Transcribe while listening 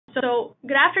So,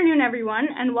 good afternoon,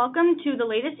 everyone, and welcome to the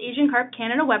latest Asian Carp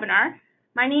Canada webinar.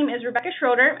 My name is Rebecca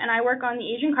Schroeder, and I work on the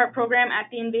Asian Carp program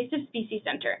at the Invasive Species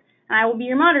Center, and I will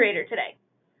be your moderator today.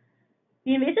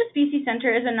 The Invasive Species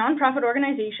Center is a nonprofit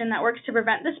organization that works to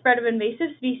prevent the spread of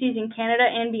invasive species in Canada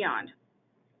and beyond.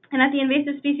 And at the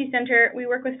Invasive Species Center, we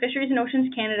work with Fisheries and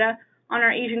Oceans Canada on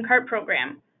our Asian Carp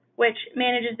program, which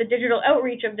manages the digital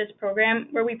outreach of this program,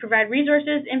 where we provide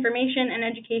resources, information, and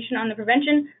education on the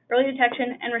prevention, early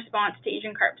detection, and response to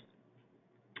Asian carps.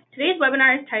 Today's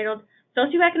webinar is titled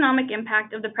Socio-Economic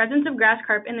Impact of the Presence of Grass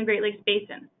Carp in the Great Lakes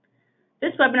Basin.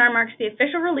 This webinar marks the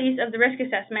official release of the risk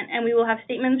assessment, and we will have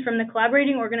statements from the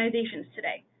collaborating organizations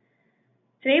today.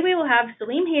 Today we will have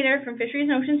Salim Hayder from Fisheries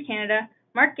and Oceans Canada,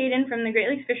 Marc Gaden from the Great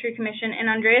Lakes Fishery Commission, and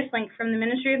Andreas Link from the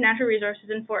Ministry of Natural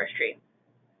Resources and Forestry.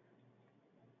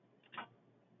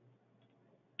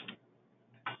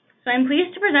 So I'm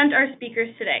pleased to present our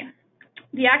speakers today.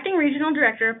 The Acting Regional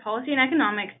Director of Policy and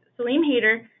Economics, Salim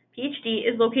Hayder, PhD,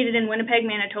 is located in Winnipeg,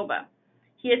 Manitoba.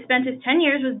 He has spent his 10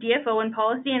 years with DFO in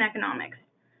Policy and Economics.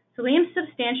 Salim's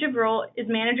substantive role is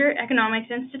Manager, Economics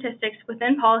and Statistics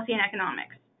within Policy and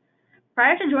Economics.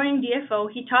 Prior to joining DFO,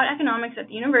 he taught economics at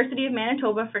the University of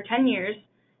Manitoba for 10 years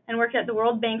and worked at the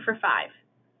World Bank for 5.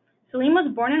 Salim was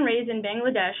born and raised in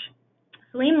Bangladesh.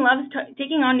 Salim loves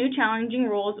taking on new challenging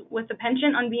roles with the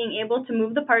penchant on being able to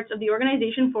move the parts of the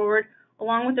organization forward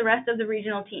along with the rest of the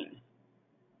regional teams.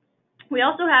 We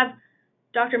also have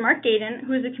Dr. Marc Gaden,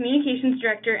 who is the Communications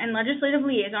Director and Legislative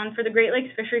Liaison for the Great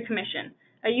Lakes Fishery Commission,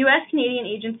 a U.S.-Canadian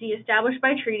agency established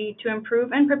by treaty to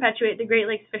improve and perpetuate the Great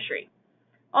Lakes fishery.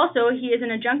 Also, he is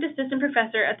an adjunct assistant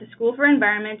professor at the School for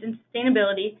Environment and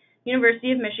Sustainability,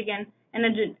 University of Michigan, and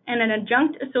an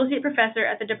adjunct associate professor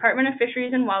at the Department of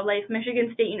Fisheries and Wildlife,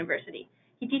 Michigan State University.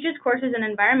 He teaches courses in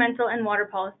environmental and water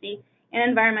policy and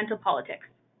environmental politics.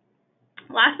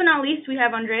 Last but not least, we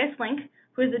have Andreas Link,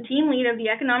 who is the team lead of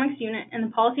the Economics Unit and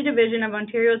the Policy Division of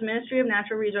Ontario's Ministry of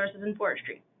Natural Resources and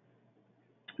Forestry.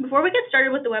 Before we get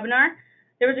started with the webinar,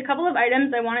 there was a couple of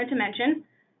items I wanted to mention.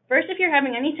 First, if you're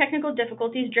having any technical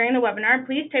difficulties during the webinar,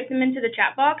 please type them into the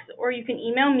chat box, or you can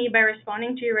email me by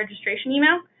responding to your registration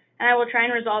email, and I will try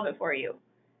and resolve it for you.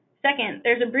 Second,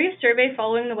 there's a brief survey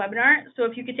following the webinar, so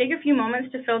if you could take a few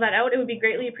moments to fill that out, it would be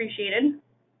greatly appreciated.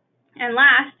 And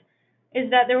last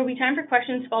is that there will be time for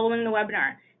questions following the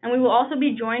webinar, and we will also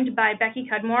be joined by Becky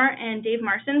Cudmore and Dave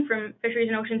Marson from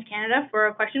Fisheries and Oceans Canada for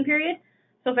a question period.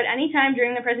 So if at any time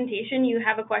during the presentation you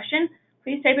have a question,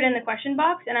 please type it in the question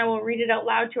box, and I will read it out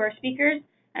loud to our speakers,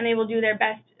 and they will do their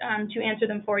best to answer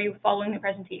them for you following the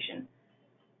presentation.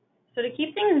 So to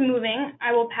keep things moving,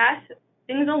 I will pass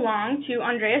things along to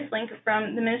Andreas Link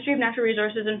from the Ministry of Natural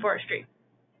Resources and Forestry.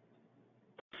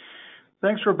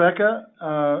 Thanks,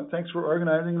 Rebecca. Thanks for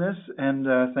organizing this,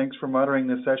 and thanks for moderating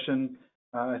this session.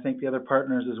 I thank the other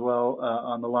partners as well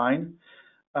on the line.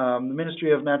 The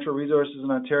Ministry of Natural Resources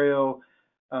in Ontario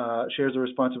shares the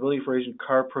responsibility for Asian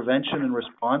carp prevention and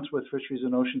response with Fisheries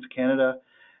and Oceans Canada,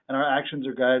 and our actions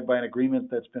are guided by an agreement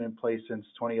that's been in place since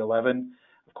 2011.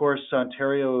 Of course, the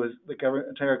Ontario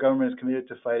government is committed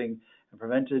to fighting and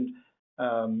preventing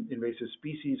invasive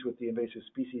species with the Invasive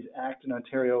Species Act in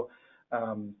Ontario.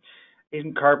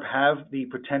 Asian carp have the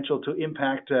potential to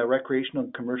impact recreational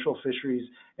and commercial fisheries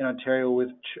in Ontario, which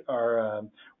are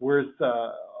worth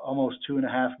almost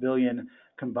 $2.5 billion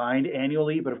combined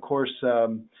annually. But of course,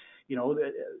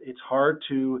 it's hard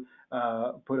to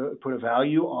put a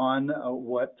value on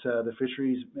what the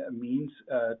fisheries means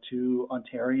to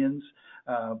Ontarians,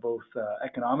 both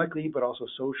economically but also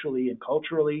socially and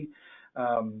culturally.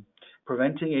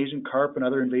 Preventing Asian carp and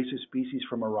other invasive species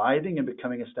from arriving and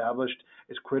becoming established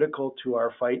is critical to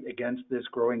our fight against this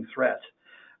growing threat.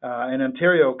 And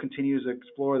Ontario continues to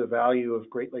explore the value of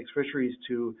Great Lakes fisheries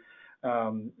to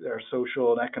their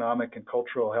social and economic and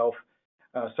cultural health.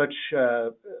 Such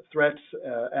threats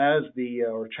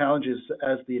or challenges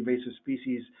as the invasive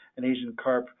species and Asian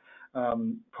carp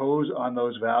pose on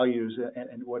those values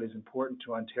and what is important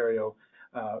to Ontario,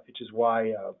 which is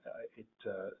why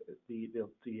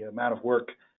the amount of work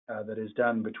that is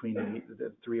done between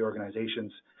the three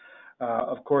organizations.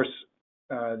 Of course,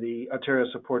 the Ontario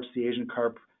supports the Asian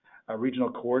Carp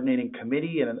Regional Coordinating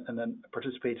Committee and then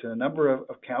participates in a number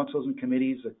of councils and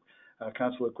committees, the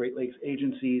Council of Great Lakes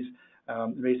Agencies,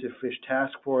 Invasive Fish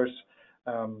Task Force.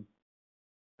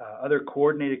 Other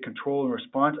coordinated control and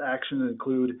response actions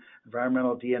include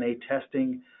environmental DNA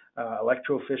testing,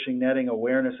 electrofishing netting,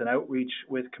 awareness and outreach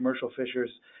with commercial fishers,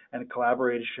 and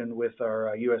collaboration with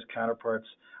our U.S. counterparts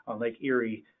on Lake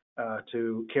Erie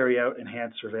to carry out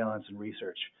enhanced surveillance and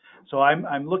research. So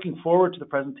I'm looking forward to the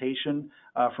presentation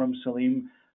from Salim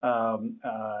and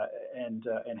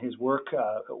his work.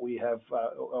 We have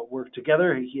worked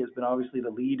together. He has been obviously the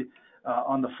lead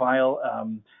on the file,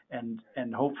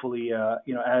 and hopefully,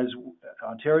 as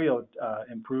Ontario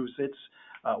improves its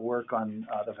work on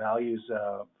the values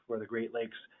for the Great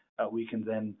Lakes, we can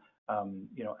then,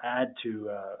 add to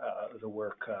the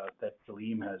work that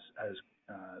Salim has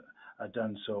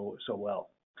done so well.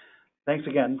 Thanks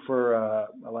again for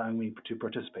allowing me to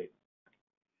participate.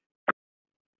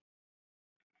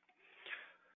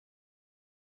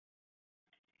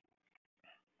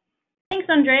 Thanks,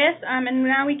 Andreas. And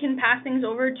now we can pass things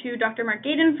over to Dr. Marc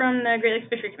Gaden from the Great Lakes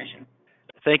Fishery Commission.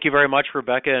 Thank you very much,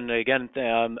 Rebecca. And again,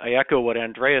 I echo what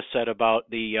Andreas said about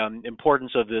the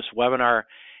importance of this webinar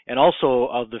and also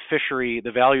of the fishery,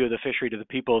 the value of the fishery to the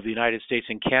people of the United States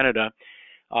and Canada.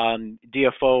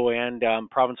 DFO and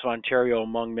Province of Ontario,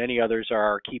 among many others, are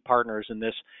our key partners in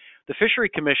this. The Fishery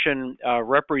Commission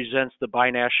represents the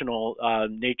binational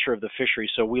nature of the fishery.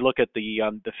 So we look at the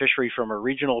fishery from a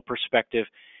regional perspective,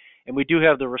 and we do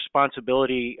have the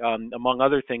responsibility, among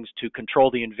other things, to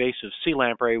control the invasive sea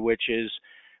lamprey, which is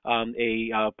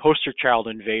a poster child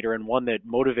invader and one that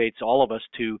motivates all of us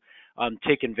to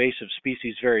take invasive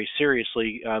species very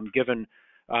seriously, given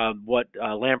what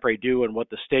lamprey do and what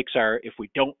the stakes are if we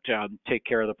don't take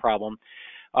care of the problem.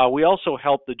 We also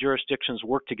help the jurisdictions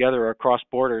work together across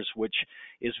borders, which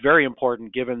is very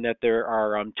important given that there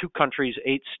are 2 countries,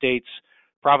 8 states,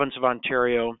 Province of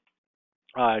Ontario,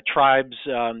 tribes,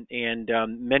 and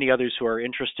many others who are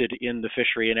interested in the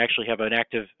fishery and actually have an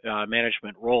active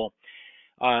management role.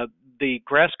 The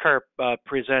grass carp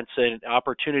presents an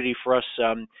opportunity for us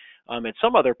at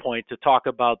some other point to talk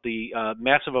about the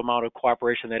massive amount of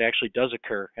cooperation that actually does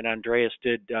occur. And Andreas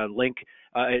did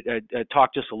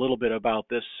talk just a little bit about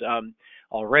this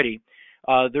already.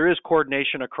 There is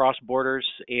coordination across borders,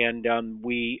 and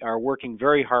we are working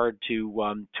very hard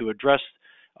to address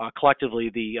collectively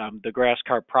the grass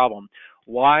carp problem.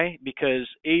 Why? Because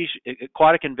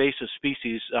aquatic invasive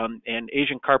species, and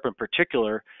Asian carp in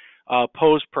particular,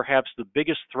 pose perhaps the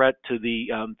biggest threat to the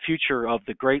future of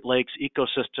the Great Lakes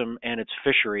ecosystem and its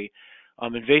fishery.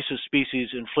 Invasive species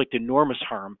inflict enormous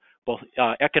harm, both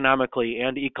economically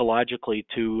and ecologically,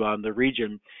 to the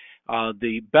region.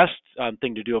 The best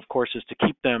thing to do, of course, is to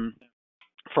keep them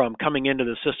from coming into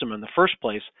the system in the first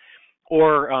place,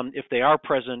 or if they are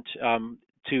present,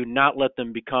 to not let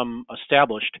them become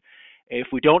established. If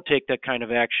we don't take that kind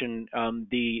of action,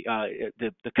 the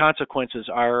consequences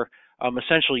are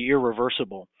essentially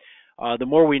irreversible. The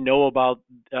more we know about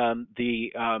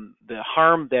the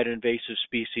harm that invasive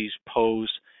species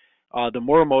pose, the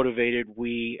more motivated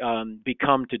we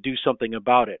become to do something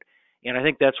about it. And I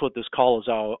think that's what this call is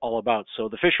all about. So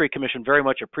the Fishery Commission very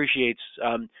much appreciates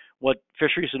what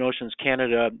Fisheries and Oceans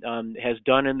Canada has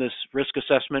done in this risk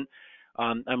assessment.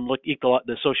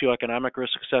 The socio-economic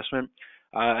risk assessment.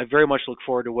 I very much look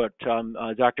forward to what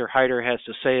Dr. Hayder has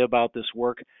to say about this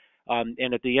work.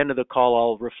 And at the end of the call,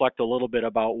 I'll reflect a little bit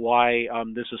about why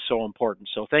this is so important.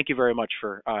 So thank you very much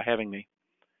for having me.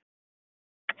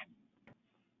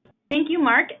 Thank you,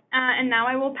 Mark. And now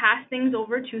I will pass things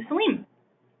over to Salim.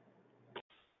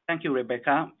 Thank you,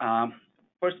 Rebecca.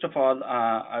 First of all,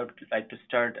 I would like to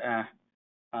start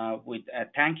with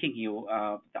thanking you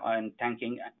and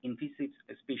thanking Invasive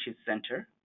Species Center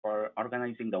for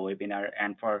organizing the webinar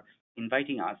and for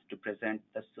inviting us to present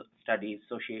the study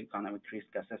socio-economic risk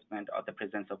assessment of the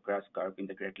presence of grass carp in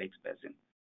the Great Lakes Basin.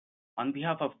 On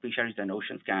behalf of Fisheries and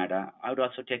Oceans Canada, I would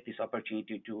also take this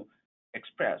opportunity to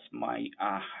express my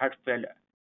heartfelt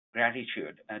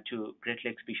gratitude to Great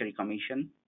Lakes Fishery Commission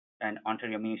and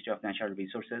Ontario Ministry of Natural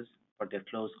Resources for their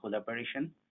close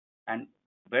collaboration, and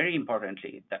very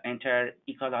importantly, the entire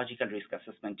ecological risk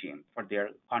assessment team for their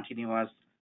continuous,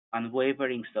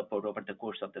 unwavering support over the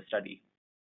course of the study.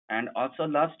 And also,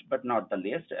 last but not the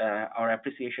least, our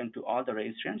appreciation to all the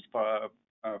registrants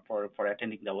for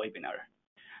attending the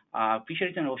webinar.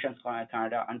 Fisheries and Oceans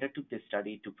Canada undertook this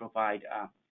study to provide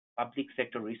public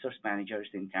sector resource managers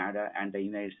in Canada and the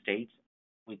United States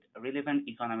with relevant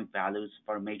economic values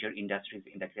for major industries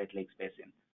in the Great Lakes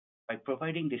Basin. By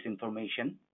providing this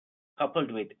information,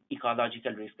 coupled with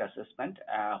ecological risk assessment,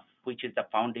 which is the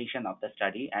foundation of the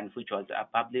study and which was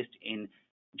published in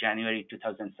January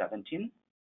 2017,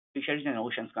 Fisheries and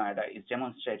Oceans Canada is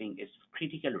demonstrating its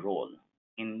critical role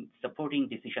in supporting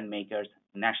decision makers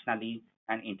nationally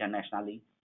and internationally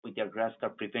with their grass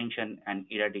carp prevention and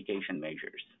eradication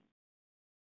measures.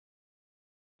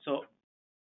 So,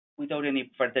 without any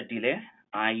further delay,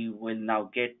 I will now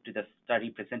get to the study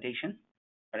presentation.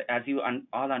 As you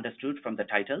all understood from the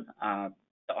title,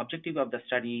 the objective of the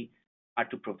study are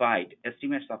to provide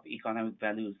estimates of economic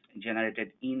values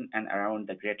generated in and around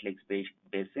the Great Lakes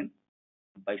Basin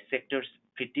by sectors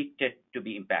predicted to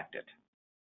be impacted.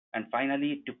 And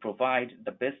finally, to provide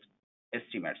the best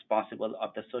estimates possible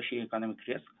of the socio-economic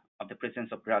risk of the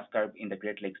presence of grass carp in the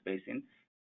Great Lakes Basin,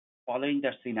 following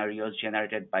the scenarios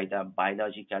generated by the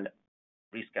biological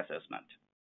risk assessment.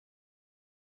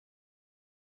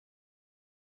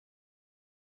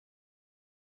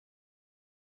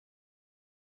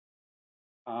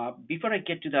 Before I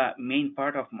get to the main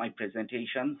part of my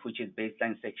presentation, which is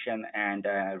baseline section and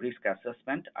risk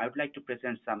assessment, I would like to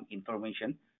present some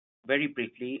information very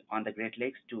briefly on the Great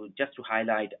Lakes just to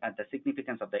highlight the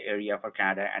significance of the area for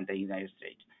Canada and the United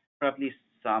States. Probably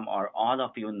some or all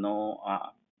of you know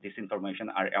this information,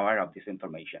 are aware of this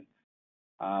information.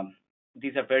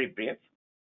 These are very brief.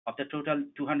 Of the total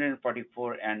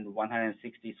 244 and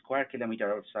 160 square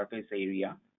kilometer of surface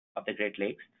area of the Great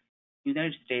Lakes,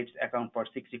 United States account for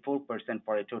 64%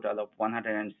 for a total of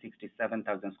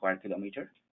 167,000 square kilometers,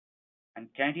 and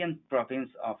Canadian province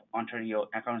of Ontario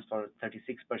accounts for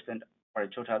 36% for a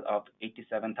total of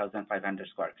 87,500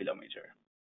 square kilometers.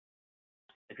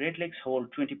 The Great Lakes hold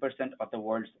 20% of the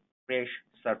world's fresh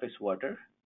surface water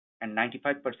and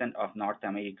 95% of North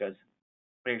America's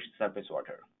fresh surface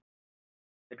water.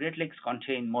 The Great Lakes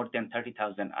contain more than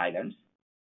 30,000 islands.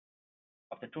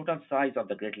 Of the total size of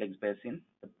the Great Lakes Basin,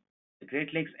 the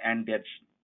Great Lakes and their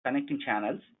connecting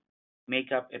channels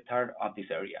make up a third of this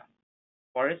area.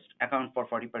 Forests account for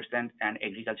 40% and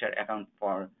agriculture account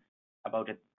for about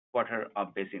a quarter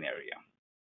of basin area.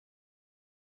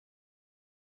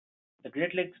 The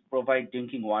Great Lakes provide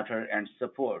drinking water and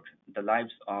support the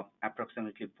lives of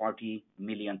approximately 40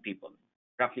 million people,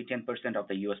 roughly 10% of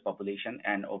the US population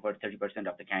and over 30%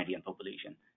 of the Canadian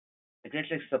population. The Great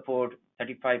Lakes support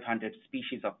 3,500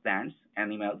 species of plants,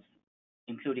 animals,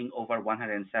 including over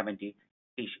 170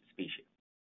 fish species.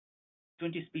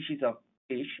 20 species of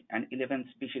fish and 11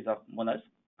 species of mollusks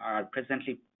are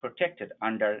presently protected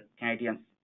under Canadian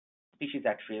Species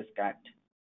at Risk Act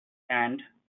and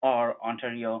or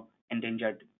Ontario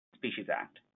Endangered Species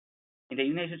Act. In the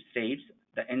United States,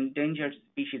 the Endangered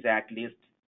Species Act lists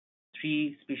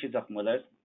 3 species of mollusks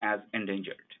as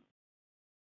endangered.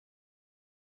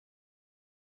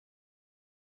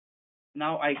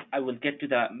 Now I will get to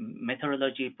the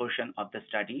methodology portion of the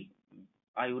study.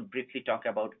 I will briefly talk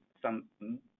about some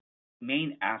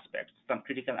main aspects, some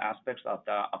critical aspects of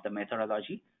the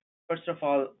methodology. First of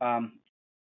all,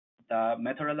 the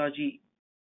methodology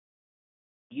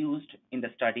used in the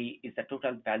study is the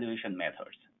total valuation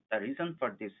methods. The reason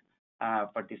for this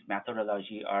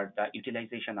methodology or the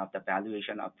utilization of the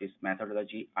valuation of this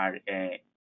methodology are a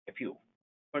few.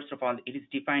 First of all, it is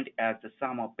defined as the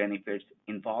sum of benefits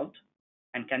involved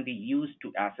and can be used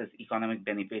to assess economic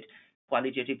benefit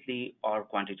qualitatively or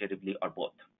quantitatively or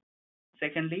both.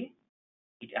 Secondly,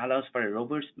 it allows for a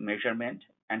robust measurement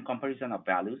and comparison of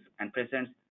values and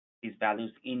presents these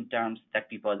values in terms that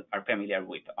people are familiar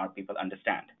with or people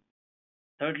understand.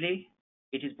 Thirdly,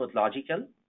 it is both logical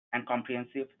and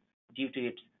comprehensive due to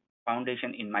its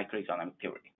foundation in microeconomic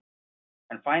theory.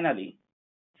 And finally,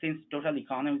 since total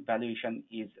economic valuation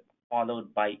is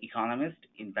followed by economists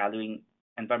in valuing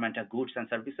environmental goods and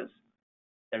services,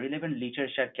 the relevant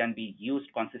literature can be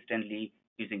used consistently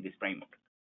using this framework.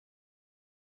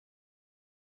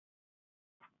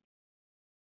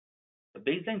 The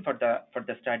baseline for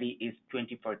the study is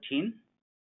 2014,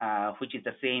 which is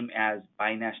the same as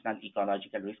binational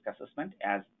ecological risk assessment,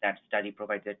 as that study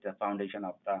provided the foundation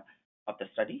of the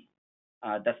study.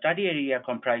 The study area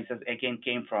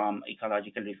came from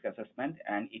ecological risk assessment,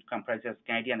 and it comprises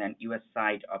Canadian and US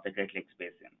side of the Great Lakes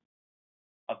Basin.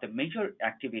 Of the major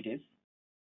activities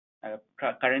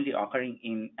currently occurring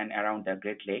in and around the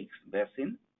Great Lakes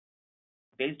Basin,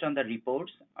 based on the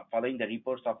reports, following the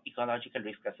reports of ecological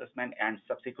risk assessment and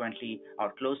subsequently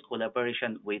our close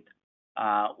collaboration with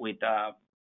the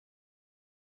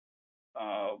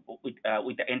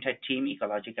entire team,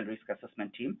 ecological risk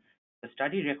assessment team, the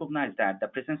study recognized that the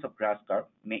presence of grass carp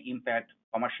may impact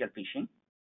commercial fishing,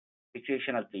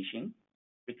 recreational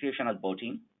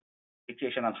boating,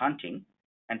 recreational hunting,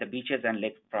 and the beaches and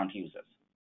lakefront users.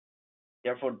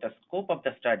 Therefore, the scope of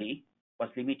the study was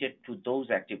limited to those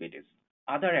activities.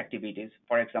 Other activities,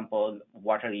 for example,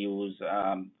 water use,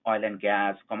 oil and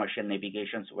gas, commercial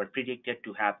navigations, were predicted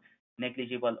to have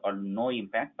negligible or no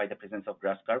impact by the presence of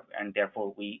grass carp, and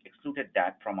therefore we excluded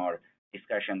that from our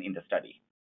discussion in the study.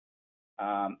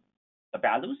 The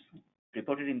values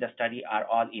reported in the study are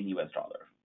all in US dollar.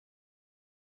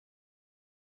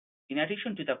 In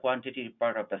addition to the quantitative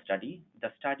part of the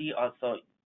study also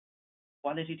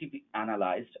qualitatively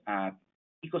analyzed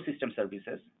ecosystem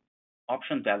services,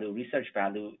 option value, research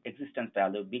value, existence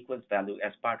value, bequest value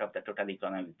as part of the total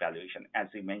economic valuation, as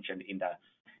we mentioned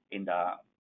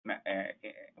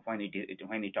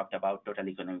when we talked about total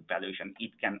economic valuation.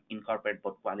 It can incorporate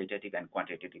both qualitative and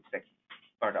quantitative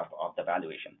part of the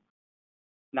valuation.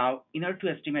 Now, in order to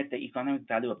estimate the economic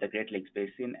value of the Great Lakes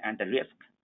Basin and the risk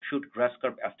should grass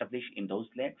carp establish in those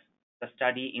lakes, the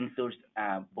study includes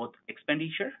both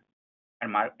expenditure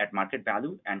at market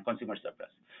value and consumer surplus.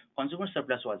 Consumer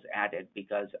surplus was added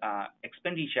because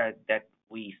expenditure that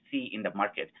we see in the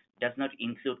market does not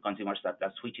include consumer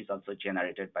surplus, which is also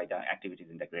generated by the activities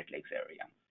in the Great Lakes area,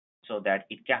 so that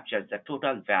it captures the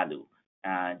total value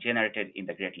generated in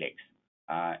the Great Lakes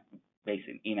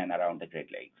Basin, in and around the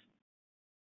Great Lakes.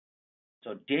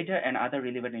 So data and other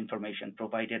relevant information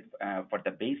provided for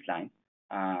the baseline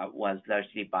was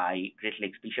largely by Great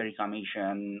Lakes Fishery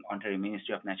Commission, Ontario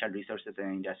Ministry of Natural Resources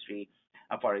and Industry,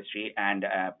 Forestry, and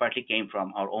partly came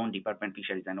from our own Department,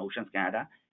 Fisheries and Oceans Canada.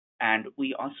 And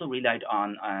we also relied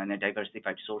on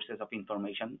diversified sources of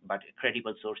information, but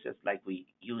credible sources, like we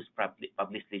use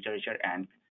published literature and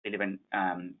relevant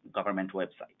government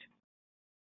website.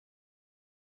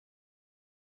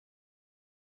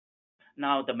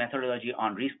 Now, the methodology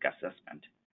on risk assessment.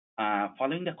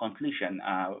 Following the conclusion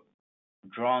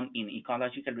drawn in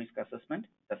ecological risk assessment,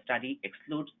 the study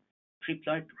excludes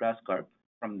triploid grass carp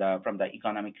from the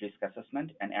economic risk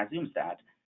assessment and assumes that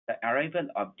the arrival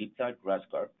of diploid grass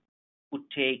carp would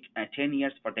take 10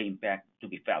 years for the impact to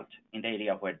be felt in the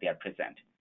area where they are present.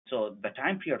 So the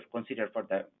time period considered for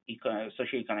the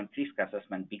socio-economic risk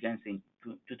assessment begins in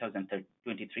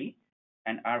 2023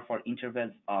 and are for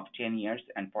intervals of 10 years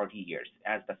and 40 years,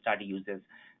 as the study uses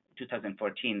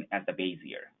 2014 as the base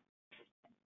year.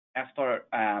 As for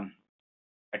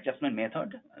adjustment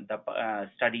method, the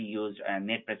study used a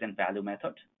net present value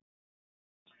method.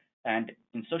 And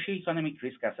in socio-economic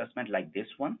risk assessment like this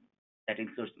one, that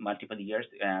includes multiple years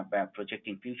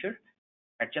projecting future,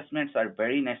 adjustments are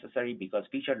very necessary because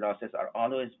future losses are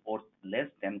always worth less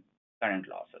than current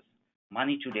losses.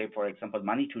 Money today, for example,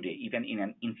 even in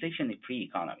an inflation-free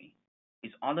economy,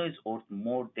 is always worth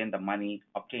more than the money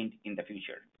obtained in the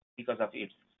future because of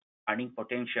its earning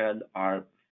potential or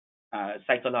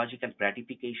psychological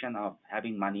gratification of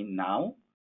having money now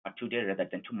or today rather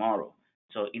than tomorrow.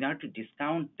 So in order to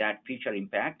discount that future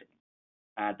impact,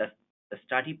 the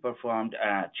study performed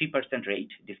a 3%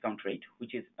 discount rate,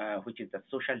 which is the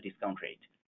social discount rate,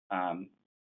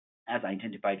 as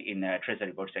identified in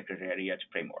Treasury Board Secretariat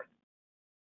framework.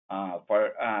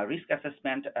 For risk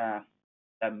assessment,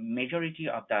 the majority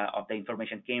of the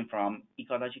information came from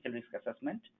ecological risk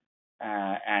assessment,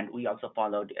 and we also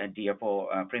followed a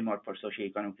DFO framework for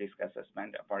socio-economic risk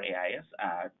assessment for AIS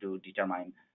to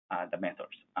determine the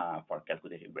methods for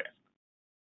calculating risk.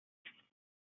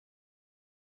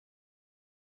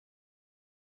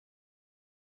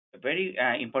 A very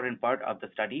important part of the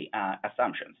study,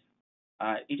 assumptions.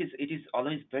 It is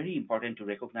always very important to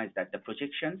recognize that the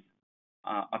projections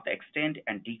of the extent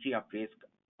and degree of risk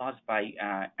caused by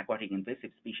aquatic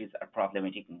invasive species are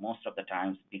problematic most of the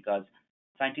times because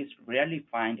scientists rarely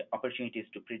find opportunities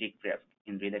to predict risk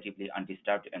in relatively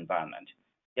undisturbed environment.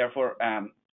 Therefore,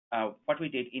 what we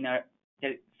did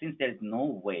since there is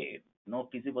no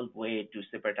feasible way to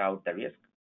separate out the risk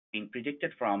being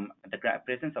predicted from the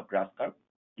presence of grass carp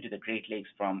into the Great Lakes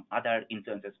from other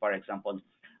influences, for example,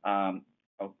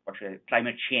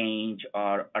 climate change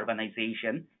or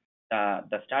urbanization,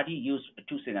 the study used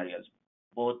two scenarios,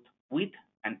 both with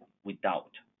and without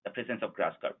the presence of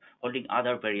grass carp, holding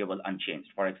other variable unchanged.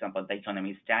 For example, the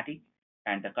economy is static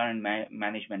and the current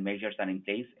management measures are in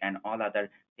place and all other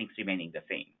things remaining the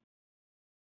same.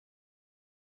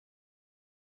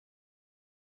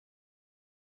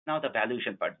 Now the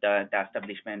valuation part, the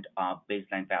establishment of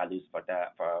baseline values for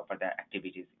the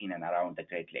activities in and around the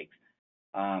Great Lakes.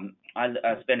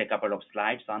 I'll spend a couple of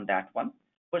slides on that one.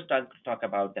 First, I'll talk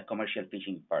about the commercial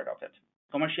fishing part of it.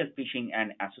 Commercial fishing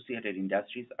and associated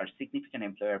industries are significant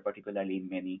employer, particularly in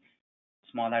many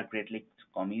smaller Great Lakes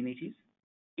communities.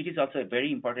 It is also a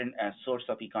very important source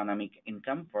of economic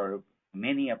income for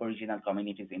many Aboriginal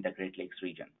communities in the Great Lakes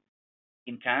region.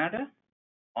 In Canada,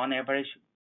 on average,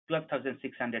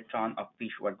 12,600 tons of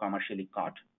fish were commercially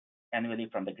caught annually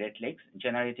from the Great Lakes,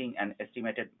 generating an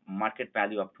estimated market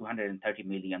value of $230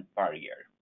 million per year.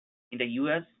 In the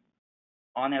U.S.,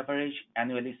 on average,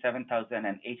 annually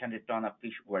 7,800 tons of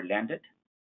fish were landed,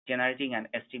 generating an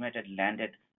estimated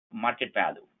landed market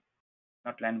value,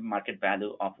 not land market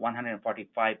value, of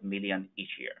 $145 million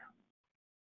each year.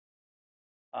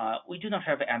 We do not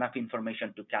have enough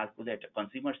information to calculate a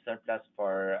consumer surplus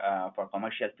for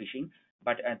commercial fishing,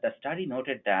 But the study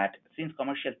noted that since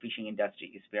commercial fishing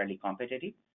industry is fairly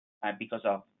competitive, because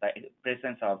of the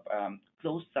presence of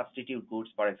close substitute goods,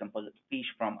 for example, fish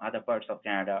from other parts of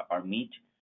Canada or meat,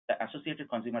 the associated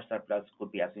consumer surplus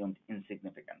could be assumed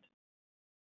insignificant.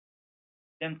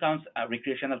 Then comes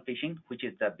recreational fishing, which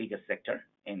is the biggest sector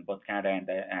in both Canada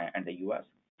and the U.S.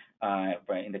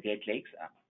 In the Great Lakes.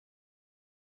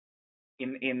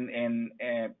 In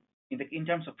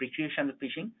terms of recreational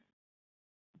fishing,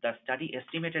 the study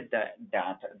estimated that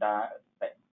the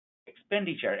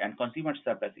expenditure and consumer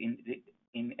surplus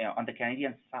on the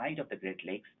Canadian side of the Great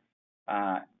Lakes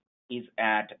is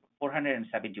at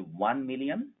 471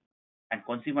 million, and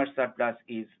consumer surplus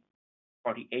is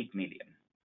 48 million.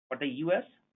 For the U.S.,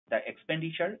 the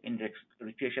expenditure in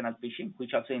recreational fishing,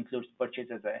 which also includes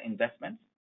purchases and investments,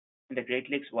 in the Great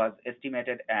Lakes was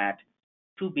estimated at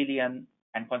 2 billion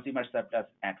and consumer surplus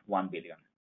at 1 billion.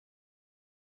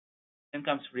 Then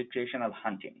comes recreational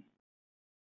hunting.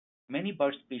 Many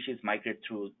bird species migrate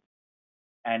through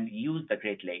and use the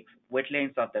Great Lakes.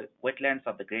 Wetlands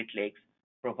of the Great Lakes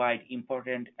provide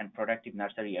important and productive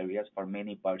nursery areas for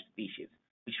many bird species,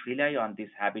 which rely on these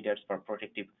habitats for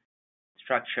protective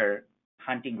structure,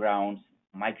 hunting grounds,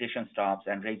 migration stops,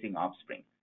 and raising offspring.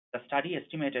 The study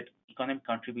estimated economic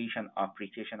contribution of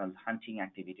recreational hunting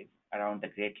activities around the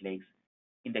Great Lakes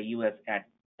in the U.S. at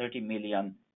 30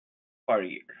 million per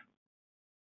year,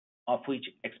 of which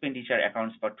expenditure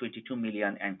accounts for 22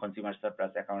 million and consumer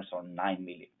surplus accounts for 9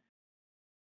 million.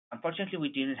 Unfortunately, we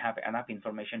didn't have enough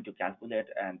information to calculate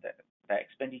and the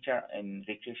expenditure in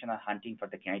recreational hunting for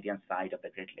the Canadian side of the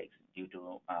Great Lakes due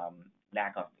to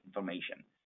lack of information.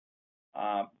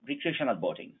 Recreational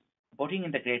boating. Boating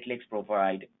in the Great Lakes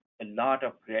provide a lot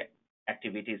of great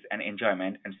activities and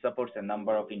enjoyment and supports a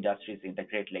number of industries in the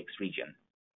Great Lakes region,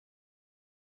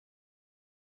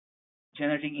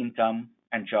 generating income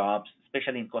and jobs,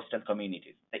 especially in coastal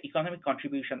communities. The economic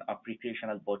contribution of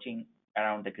recreational boating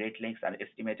around the Great Lakes are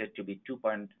estimated to be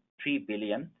 2.3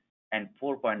 billion and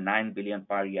 4.9 billion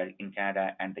per year in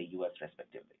Canada and the U.S.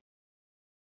 respectively.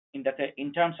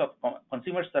 In terms of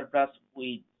consumer surplus,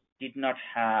 we did not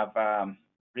have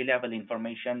reliable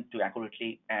information to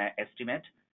accurately estimate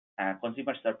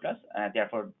consumer surplus.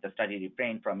 Therefore, the study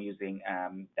refrained from using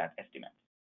that estimate.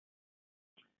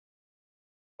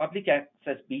 Public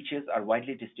access beaches are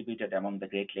widely distributed among the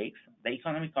Great Lakes. The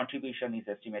economic contribution is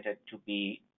estimated to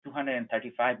be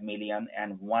 235 million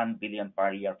and 1 billion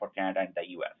per year for Canada and the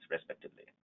U.S. respectively.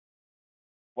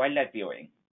 Wildlife viewing.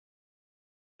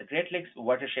 The Great Lakes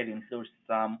watershed includes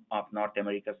some of North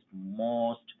America's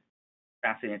most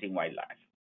fascinating wildlife.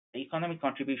 The economic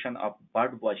contribution of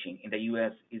bird watching in the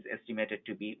U.S. is estimated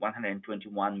to be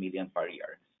 121 million per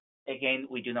year. Again,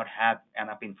 we do not have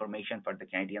enough information for the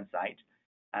Canadian side,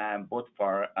 both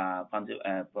for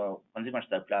consumer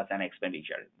surplus and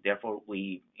expenditure. Therefore,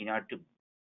 in order to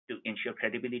ensure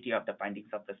credibility of the findings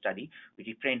of the study, we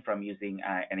refrain from using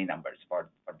any numbers for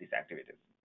these activities.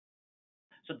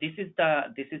 So this is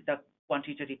the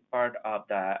quantitative part of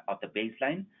the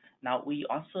baseline. Now we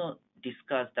also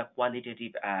discussed the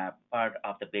qualitative part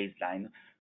of the baseline,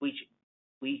 which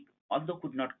we although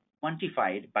could not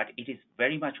quantify it, but it is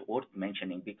very much worth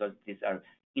mentioning because these are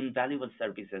invaluable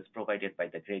services provided by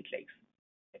the Great Lakes.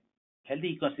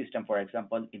 Healthy ecosystem, for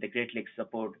example, in the Great Lakes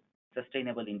support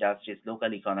sustainable industries,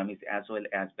 local economies, as well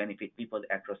as benefit people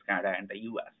across Canada and the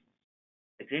U.S.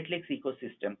 The Great Lakes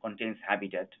ecosystem contains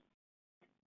habitat.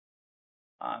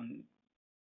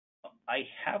 I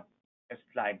have a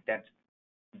slide that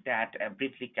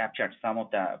briefly captured some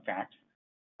of the facts.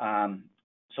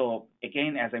 So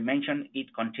again, as I mentioned,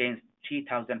 it contains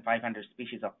 3,500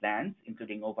 species of plants,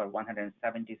 including over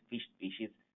 170 fish species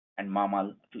and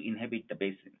mammal to inhabit the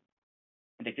basin.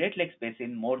 In the Great Lakes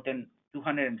Basin, more than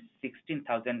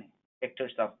 216,000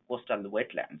 hectares of coastal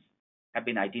wetlands have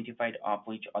been identified, of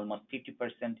which almost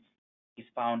 50% is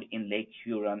found in Lake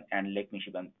Huron and Lake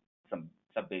Michigan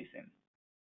subbasin.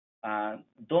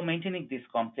 Though maintaining this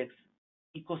complex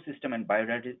ecosystem and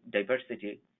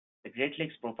biodiversity, the Great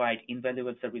Lakes provide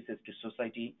invaluable services to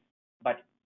society, but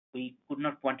we could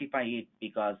not quantify it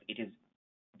because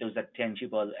those are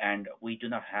tangible, and we do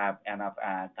not have enough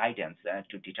guidance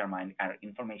to determine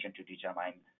information to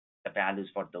determine the values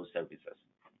for those services.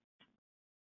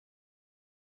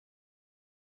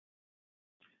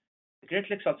 The Great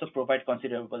Lakes also provide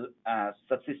considerable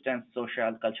subsistence,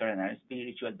 social, cultural, and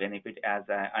spiritual benefit, as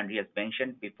Andreas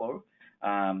mentioned before.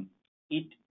 It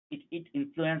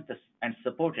influenced and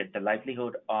supported the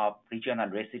livelihood of regional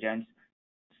residents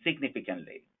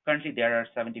significantly. Currently, there are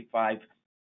 75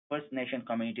 First Nation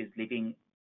communities living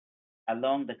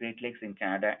along the Great Lakes in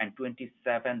Canada and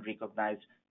 27 recognized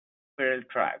feral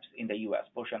tribes in the U.S.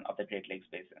 portion of the Great Lakes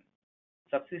Basin.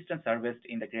 Subsistence harvests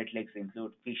in the Great Lakes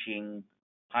include fishing,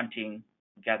 hunting,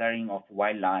 gathering of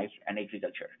wildlife, and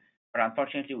agriculture. But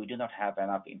unfortunately, we do not have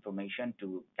enough information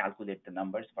to calculate the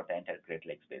numbers for the entire Great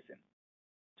Lakes Basin.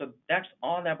 So that's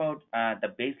all about the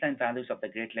baseline values of the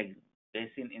Great Lakes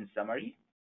Basin in summary.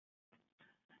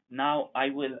 Now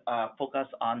I will focus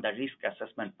on the risk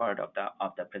assessment part of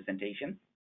the presentation.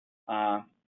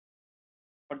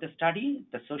 For the study,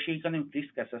 the socio-economic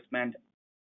risk assessment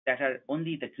that are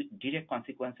only the direct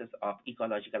consequences of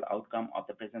ecological outcome of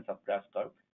the presence of grass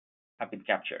carp have been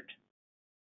captured.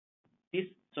 These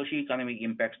socio-economic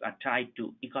impacts are tied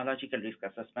to ecological risk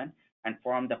assessment and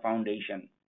form the foundation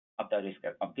of this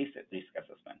risk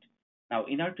assessment. Now,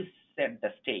 in order to set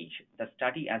the stage, the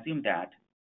study assumed that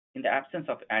in the absence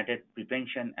of added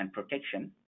prevention and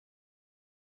protection,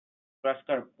 grass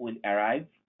carp will arrive,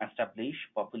 establish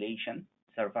population,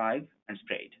 survive, and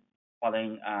spread,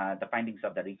 following the findings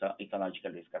of the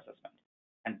ecological risk assessment.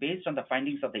 And based on the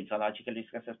findings of the ecological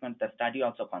risk assessment, the study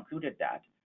also concluded that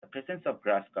the presence of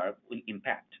grass carp will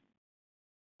impact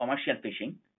commercial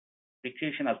fishing,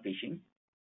 recreational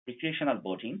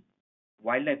boating,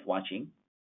 wildlife watching,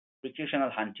 recreational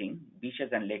hunting, beaches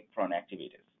and lakefront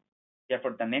activities.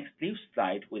 Therefore, the next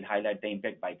slide will highlight the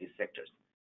impact by these sectors.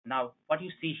 Now, what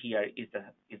you see here is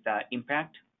the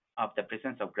impact of the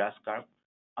presence of grass carp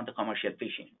on the commercial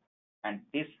fishing. And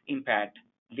this impact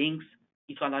links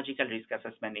ecological risk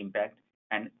assessment impact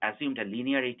and assumed a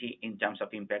linearity in terms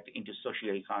of impact into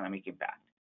socio-economic impact.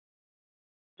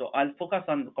 So I'll focus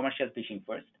on commercial fishing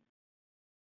first.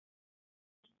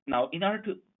 Now, in order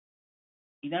to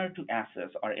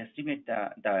assess or estimate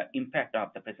the impact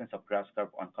of the presence of grass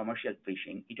carp on commercial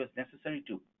fishing, it was necessary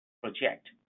to project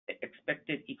the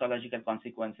expected ecological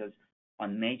consequences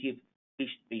on native fish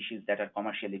species that are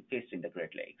commercially fished in the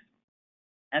Great Lakes.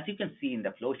 As you can see in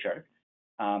the flowchart,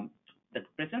 the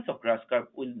presence of grass carp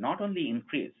will not only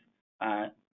increase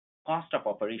cost of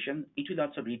operation, it will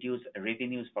also reduce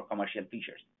revenues for commercial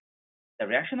fishers. The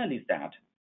rationale is that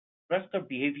grass carp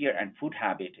behavior and food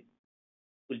habit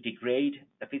will degrade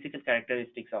the physical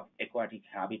characteristics of aquatic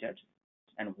habitats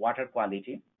and water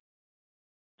quality.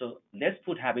 So less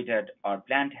food habitat or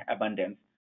plant abundance,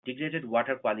 degraded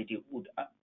water quality would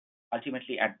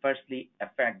ultimately adversely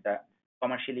affect the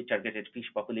commercially targeted fish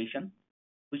population,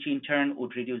 which in turn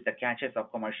would reduce the catches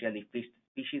of commercially fished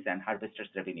species and harvesters'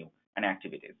 revenue and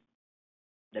activities.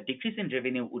 The decrease in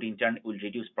revenue would in turn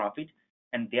reduce profit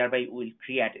and thereby will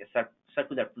create a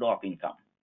circular flow of income.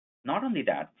 Not only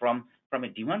that, from a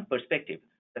demand perspective,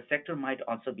 the sector might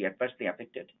also be adversely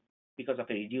affected because of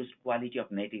a reduced quality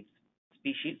of native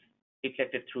species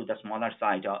reflected through the smaller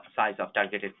size of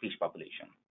targeted fish population.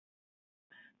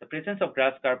 The presence of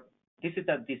grass carp, this is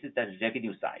the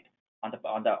revenue side. On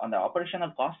the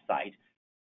operational cost side,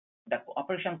 the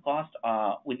operation cost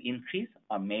will increase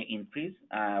or may increase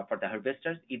for the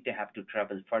harvesters if they have to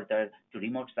travel further to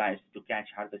remote sites to catch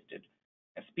harvested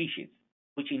species,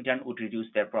 which in turn would reduce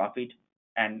their profit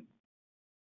and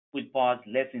will cause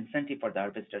less incentive for the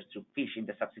harvesters to fish in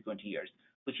the subsequent years,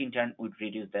 which in turn would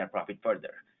reduce their profit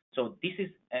further. So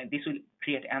this will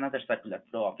create another circular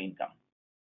flow of income,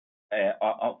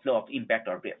 or flow of impact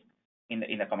or risk in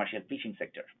the commercial fishing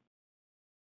sector.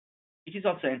 It is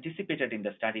also anticipated in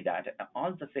the study that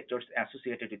all the sectors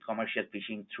associated with commercial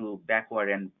fishing through backward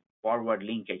and forward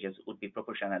linkages would be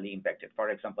proportionally impacted. For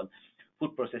example,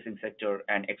 food processing sector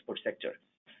and export sector.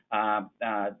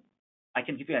 I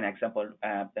can give you an example.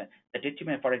 The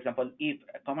detriment, for example, if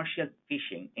commercial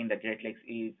fishing in the Great Lakes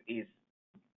is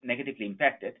negatively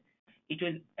impacted, it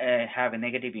will have a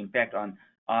negative impact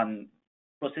on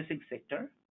processing sector,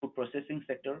 food processing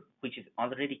sector, which is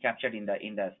already captured in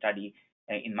the study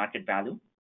in market value.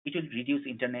 It will reduce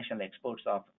international exports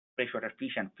of freshwater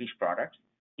fish and fish products.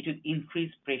 It will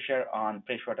increase pressure on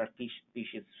freshwater fish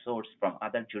species sourced from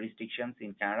other jurisdictions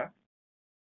in Canada.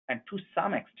 And to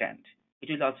some extent, it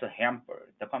will also hamper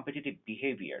the competitive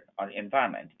behavior or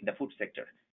environment in the food sector,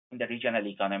 in the regional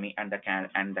economy and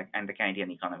the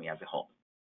Canadian economy as a whole,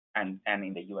 and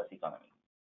in the U.S. economy.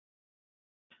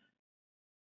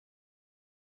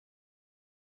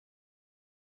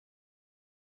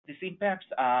 These impacts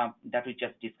that we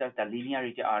just discussed, the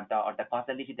linearity or the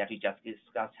causality that we just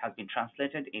discussed, has been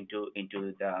translated into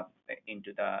the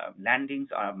landings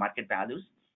or market values,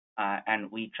 and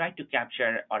we try to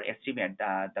capture or estimate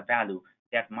the value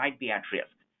that might be at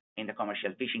risk in the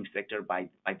commercial fishing sector by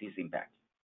these impacts.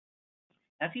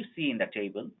 As you see in the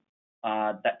table,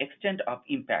 the extent of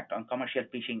impact on commercial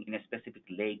fishing in a specific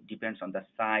lake depends on the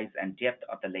size and depth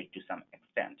of the lake to some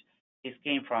extent. This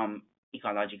came from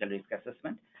ecological risk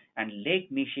assessment, And Lake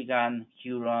Michigan,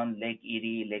 Huron, Lake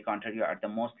Erie, Lake Ontario are the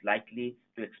most likely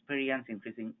to experience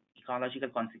increasing ecological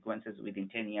consequences within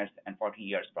 10 years and 40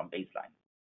 years from baseline.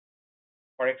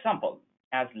 For example,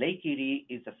 as Lake Erie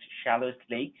is the shallowest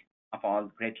lake of all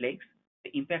Great Lakes,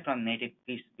 the impact on native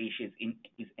fish species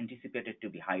is anticipated to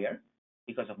be higher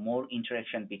because of more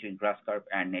interaction between grass carp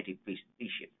and native fish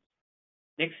species.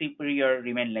 Lake Superior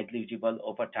remain negligible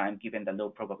over time given the low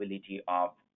probability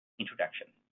of introduction.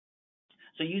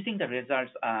 So using the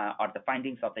results or the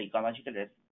findings of the ecological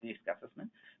risk assessment,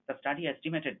 the study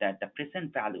estimated that the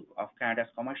present value of Canada's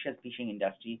commercial fishing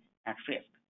industry at risk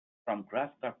from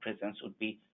grass carp presence would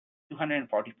be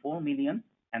 $244 million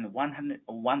and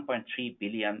 $1.3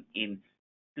 billion in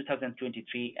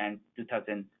 2023 and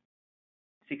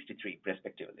 2063,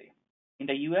 respectively. In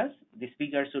the U.S., these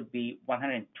figures would be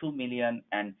 $102 million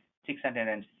and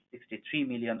 $663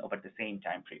 million over the same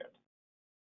time period.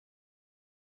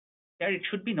 Here, it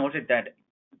should be noted that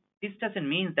this doesn't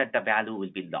mean that the value will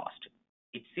be lost.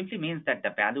 It simply means that the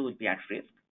value will be at risk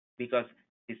because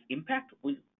this impact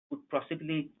would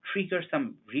possibly trigger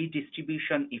some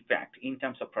redistribution effect in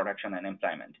terms of production and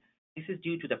employment. This is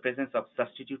due to the presence of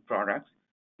substitute products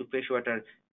to freshwater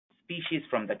species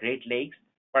from the Great Lakes.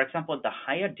 For example, the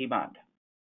higher demand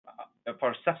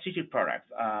for substitute products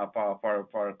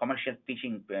for commercial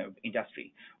fishing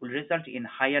industry will result in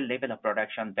higher level of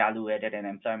production, value added, and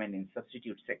employment in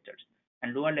substitute sectors,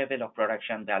 and lower level of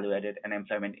production, value added, and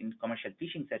employment in commercial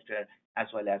fishing sector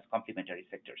as well as complementary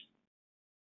sectors.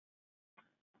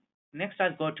 Next,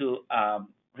 I'll go to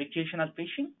recreational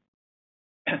fishing.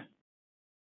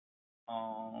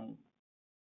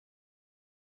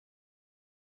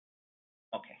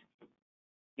 Okay.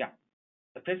 Yeah.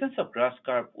 The presence of grass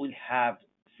carp will have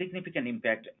significant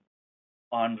impact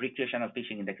on recreational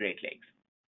fishing in the Great Lakes.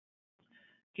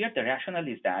 Here, the rationale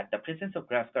is that the presence of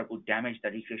grass carp would damage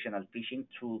the recreational fishing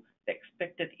through the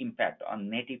expected impact on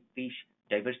native fish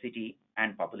diversity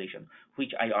and population,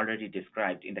 which I already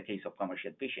described in the case of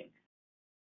commercial fishing.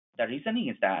 The reasoning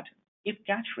is that if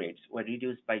catch rates were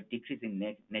reduced by decrease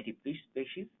in native fish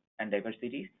species and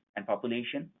diversity and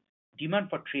population, demand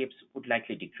for trips would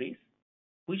likely decrease,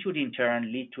 which would in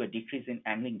turn lead to a decrease in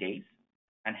angling days,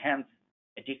 and hence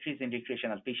a decrease in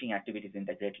recreational fishing activities in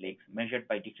the Great Lakes, measured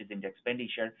by decrease in the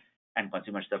expenditure and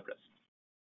consumer surplus.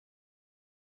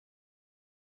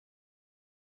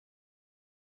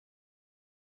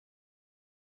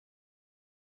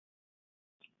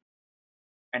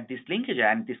 And this linkage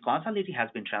and this causality has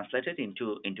been translated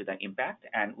into the impact,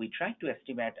 and we tried to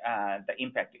estimate the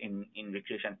impact in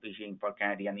recreation fishing for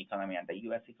Canadian economy and the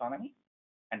U.S. economy.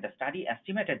 And the study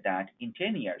estimated that in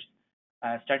 10 years,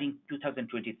 starting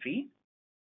 2023,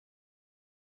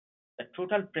 the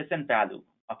total present value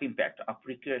of impact of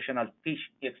recreational fish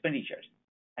expenditures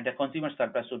and the consumer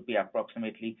surplus would be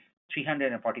approximately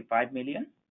 $345 million,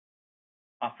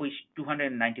 of which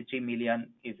 $293 million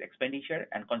is expenditure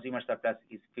and consumer surplus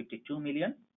is $52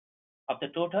 million. Of the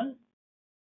total,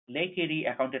 Lake Erie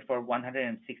accounted for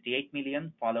 $168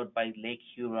 million, followed by Lake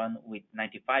Huron with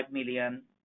 $95 million,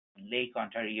 Lake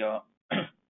Ontario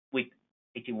with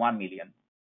 $81 million.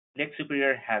 Lake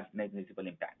Superior has negligible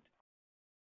impact.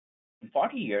 In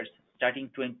 40 years, starting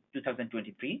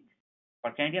 2023,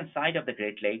 for Canadian side of the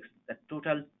Great Lakes, the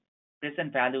total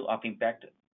present value of impact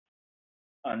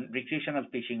on recreational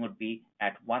fishing would be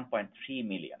at $1.3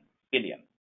 billion.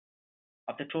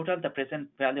 Of the total, the present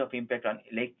value of impact on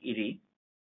Lake Erie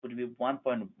would be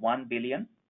 $1.1 billion,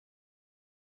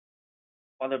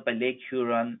 followed by Lake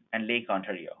Huron and Lake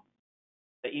Ontario.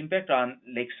 The impact on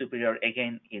Lake Superior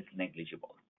again is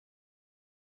negligible.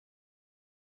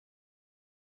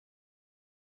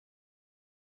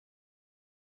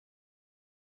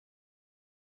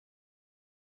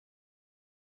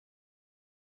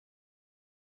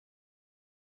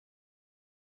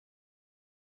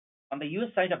 On the U.S.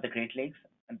 side of the Great Lakes,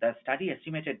 the study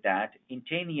estimated that in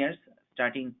 10 years,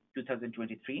 starting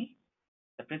 2023,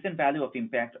 the present value of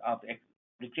impact of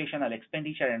recreational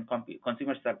expenditure and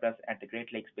consumer surplus at the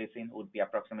Great Lakes Basin would be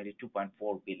approximately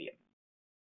 $2.4 billion.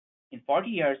 In 40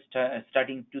 years,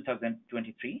 starting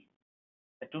 2023,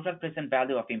 the total present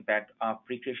value of impact of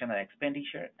recreational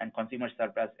expenditure and consumer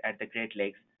surplus at the Great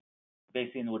Lakes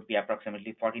Basin would be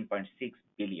approximately $14.6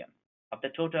 billion. Of the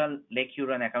total, Lake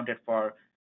Huron accounted for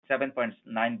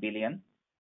 $7.9 billion,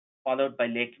 followed by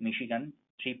Lake Michigan,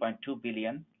 $3.2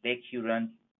 billion, Lake Huron,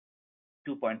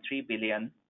 $2.3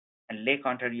 billion, and Lake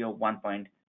Ontario, $1.2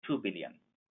 billion.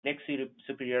 Lake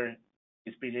Superior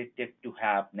is predicted to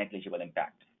have negligible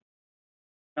impact.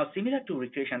 Now, similar to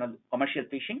recreational commercial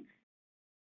fishing,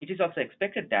 it is also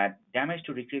expected that damage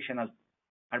to recreational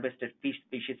harvested fish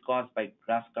species caused by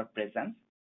grass carp presence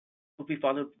would be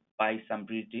followed by some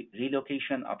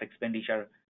relocation of expenditure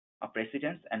of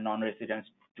residents and non-residents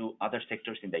to other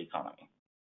sectors in the economy.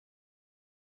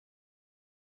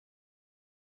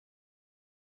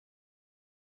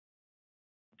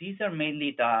 These are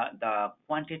mainly the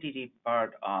quantitative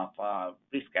part of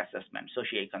risk assessment,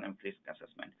 socio-economic risk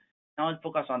assessment. Now I'll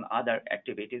focus on other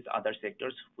activities, other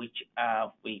sectors, which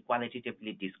we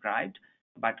qualitatively described,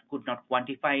 but could not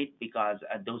quantify it because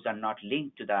those are not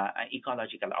linked to the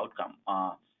ecological outcome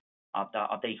of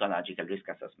the ecological risk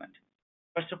assessment.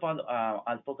 First of all,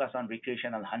 I'll focus on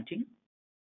recreational hunting.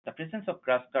 The presence of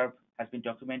grass carp has been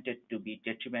documented to be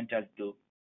detrimental to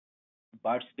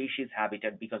bird species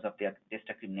habitat because of their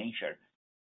destructive nature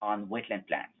on wetland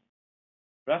plants.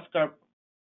 Grass carp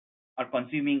are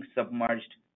consuming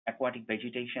submerged aquatic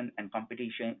vegetation and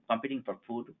competing for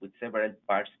food with several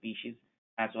bird species,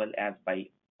 as well as by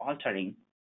altering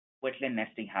wetland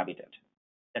nesting habitat.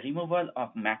 The removal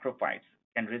of macrophytes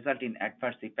can result in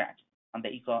adverse effects on the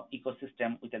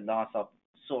ecosystem with a loss of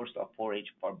source of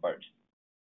forage for birds.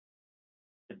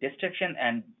 The destruction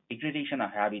and degradation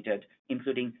of habitat,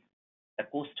 including the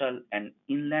coastal and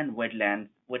inland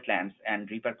wetlands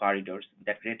and river corridors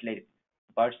that Great Lakes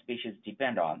bird species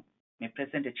depend on, may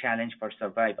present a challenge for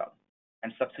survival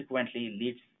and subsequently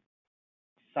leads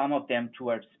some of them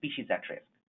towards species at risk.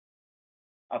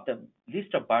 Of the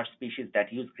list of bird species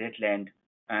that use Great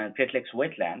Lakes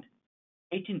wetland,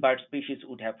 18 bird species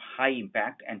would have high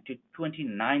impact and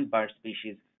 29 bird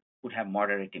species would have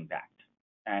moderate impact.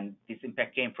 And this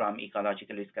impact came from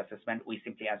ecological risk assessment. We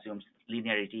simply assumed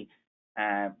linearity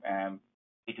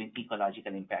between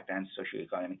ecological impact and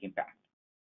socioeconomic impact.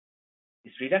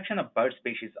 This reduction of bird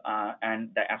species and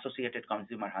the associated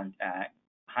consumer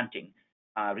hunting,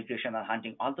 recreational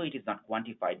hunting, although it is not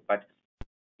quantified, but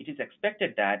it is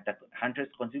expected that the hunters'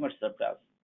 consumer surplus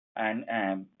and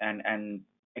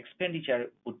expenditure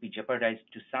would be jeopardized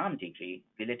to some degree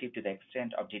relative to the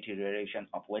extent of deterioration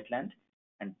of wetland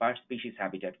and bird species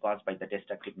habitat caused by the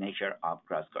destructive nature of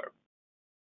grass carp.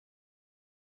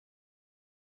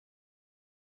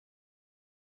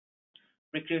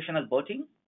 Recreational boating.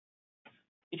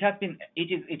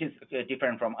 It is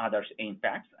different from other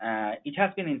impacts. It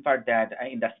has been inferred that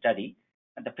in the study,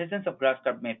 the presence of grass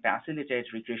carp may facilitate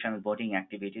recreational boating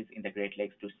activities in the Great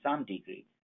Lakes to some degree.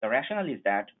 The rationale is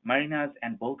that mariners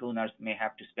and boat owners may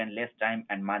have to spend less time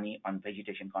and money on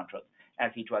vegetation control,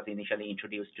 as it was initially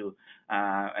introduced to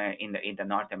in the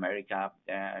North America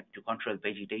to control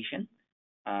vegetation.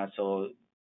 So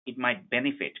it might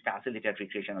facilitate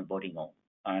recreational boating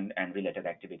and related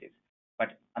activities.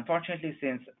 But unfortunately,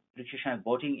 since recreational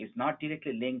boating is not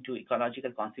directly linked to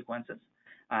ecological consequences,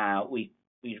 we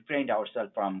refrained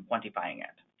ourselves from quantifying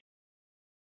it.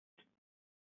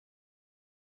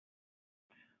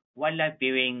 Wildlife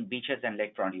viewing, beaches, and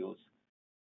lakefront use.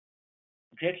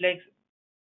 Great Lakes,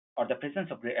 or the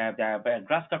presence of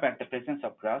grass carp and the presence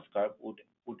of grass carp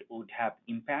would have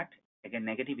impact, again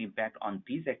negative impact on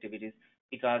these activities,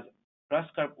 because grass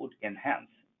carp would enhance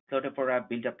Cladophora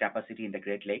build-up capacity in the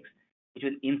Great Lakes. It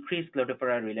will increase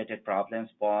Cladophora-related problems,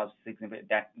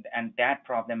 that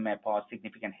problem may pose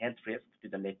significant health risk to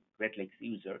the Great Lakes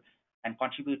user and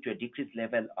contribute to a decreased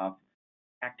level of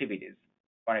activities,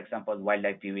 for example,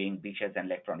 wildlife viewing, beaches,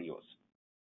 and lakefront use.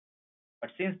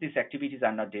 But since these activities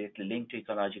are not directly linked to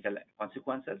ecological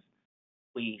consequences,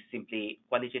 we simply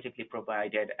qualitatively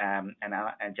provided a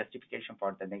justification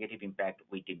for the negative impact.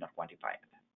 We did not quantify it.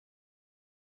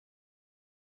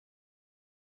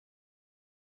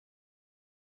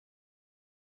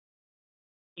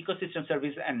 Ecosystem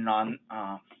service and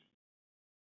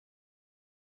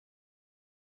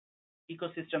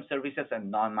ecosystem services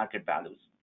and non-market values.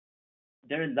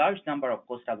 There are a large number of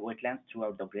coastal wetlands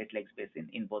throughout the Great Lakes Basin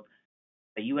in both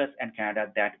the US and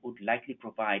Canada that would likely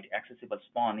provide accessible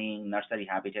spawning, nursery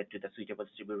habitat to the suitable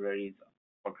tributaries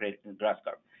for grass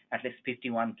carp, at least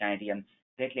 51 Canadian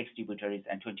Great Lakes tributaries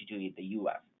and 22 in the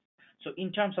US. So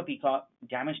in terms of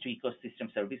damage to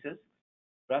ecosystem services,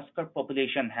 grass carp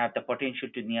population have the potential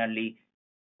to nearly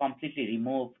completely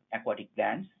remove aquatic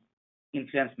plants,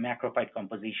 influence macrophyte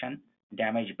composition,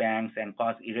 damage banks, and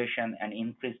cause erosion and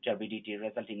increased turbidity,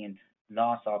 resulting in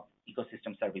loss of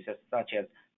ecosystem services such as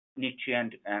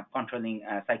nutrient controlling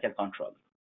cycle control.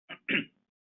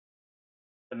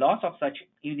 The loss of such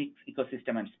unique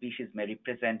ecosystem and species may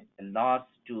represent a loss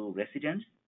to residents,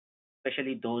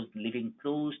 especially those living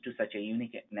close to such a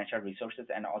unique natural resources,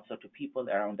 and also to people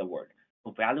around the world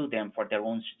who value them for their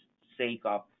own sake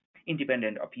of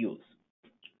independent of use.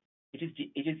 It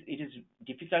is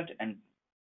difficult and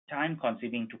time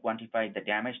consuming to quantify the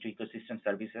damage to ecosystem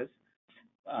services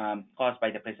caused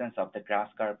by the presence of the grass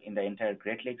carp in the entire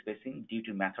Great Lakes Basin due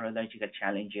to methodological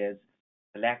challenges,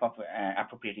 the lack of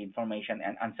appropriate information,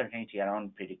 and uncertainty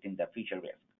around predicting the future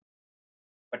risk.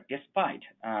 But despite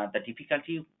the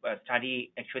difficulty,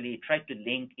 study actually tried to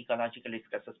link ecological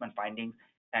risk assessment findings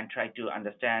and tried to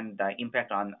understand the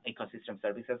impact on ecosystem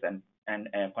services and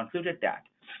concluded that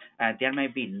there may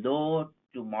be low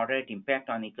to moderate impact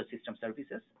on ecosystem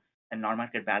services and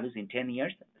non-market values in 10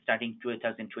 years, starting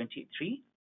 2023,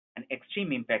 and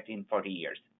extreme impact in 40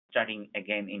 years, starting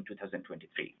again in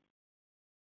 2023.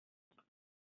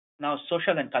 Now,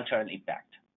 social and cultural impact.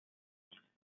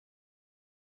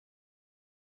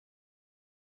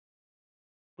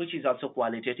 Which is also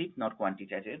qualitative, not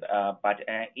quantitative, but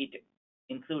it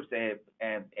includes a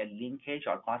linkage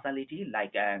or causality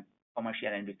like commercial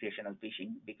and recreational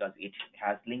fishing, because it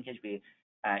has linkage with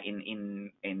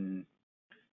in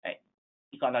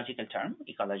ecological term,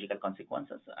 ecological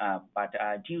consequences, but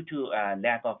due to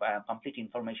lack of complete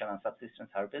information on subsistence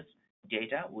harvest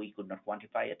data, we could not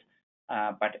quantify it.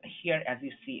 But here, as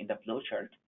you see in the flowchart,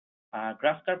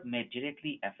 grass carp may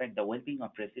directly affect the well-being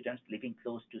of residents living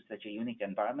close to such a unique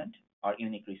environment or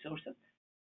unique resources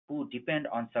who depend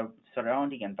on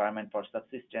surrounding environment for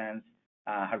subsistence,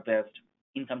 harvest,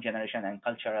 income generation, and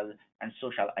cultural and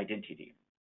social identity.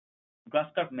 Grass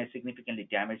carp may significantly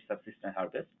damage subsistence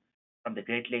harvest from the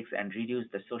Great Lakes and reduce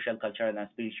the social, cultural, and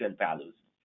spiritual values.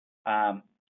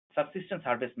 Subsistence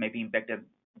harvest may be impacted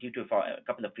due to a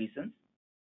couple of reasons.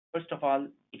 First of all,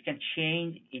 it can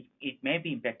change. It may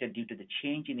be impacted due to the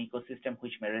change in ecosystem,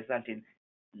 which may result in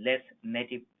less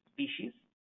native species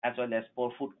as well as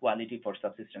poor food quality for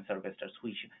subsistence harvesters,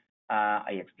 which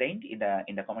I explained in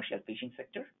the commercial fishing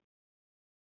sector.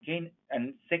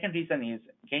 And second reason is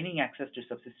gaining access to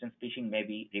subsistence fishing may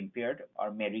be impaired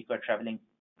or may require traveling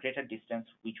greater distance,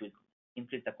 which will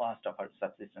increase the cost of our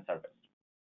subsistence harvest.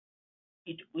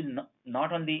 It will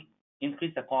not only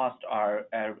increase the cost or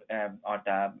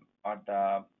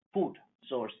the food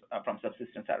source from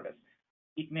subsistence harvest.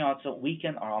 It may also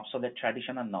weaken or obsolete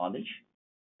traditional knowledge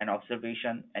and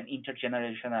observation and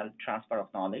intergenerational transfer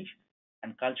of knowledge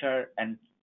and culture and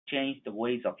change the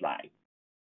ways of life.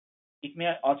 It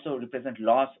may also represent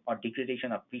loss or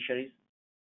degradation of fisheries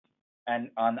and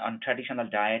on traditional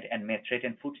diet and may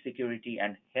threaten food security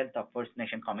and health of First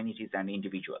Nation communities and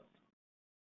individuals.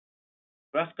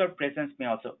 Grass carp presence may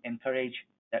also encourage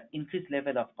the increased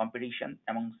level of competition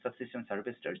among subsistence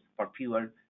harvesters for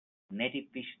fewer native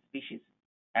fish species,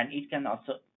 and it can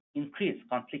also increase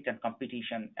conflict and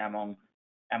competition among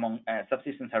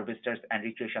subsistence harvesters and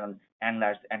recreational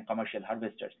anglers and commercial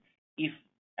harvesters, if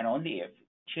and only if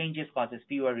changes causes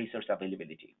fewer resource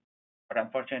availability. But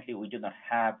unfortunately, we do not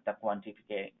have the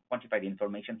quantified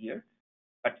information here.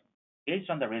 But based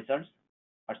on the results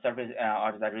or surveys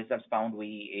or the results found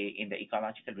in the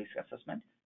ecological risk assessment,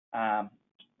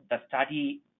 the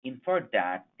study inferred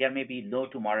that there may be low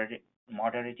to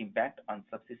moderate impact on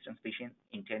subsistence fishing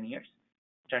in 10 years,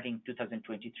 starting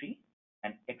 2023,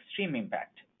 and extreme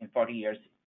impact in 40 years,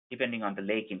 depending on the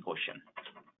lake in question.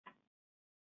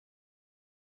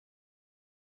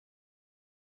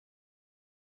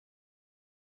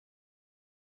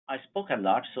 I spoke a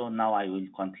lot, so now I will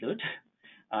conclude.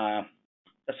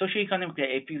 The socio-economic,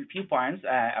 a few points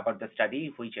about the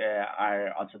study, which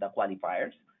are also the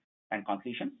qualifiers and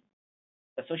conclusions.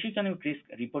 The socio-economic risk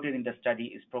reported in the study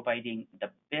is providing the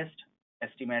best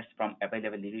estimates from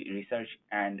available research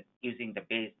and using the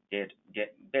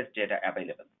best data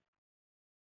available.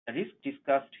 The risks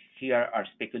discussed here are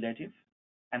speculative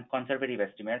and conservative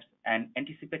estimates and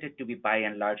anticipated to be by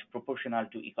and large proportional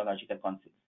to ecological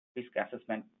risk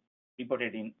assessment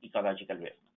reported in ecological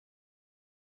risk.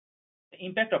 The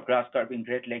impact of grass carp in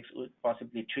Great Lakes would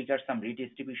possibly trigger some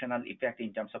redistributional effect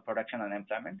in terms of production and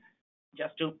employment.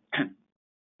 Just to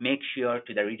make sure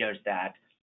to the readers that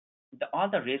all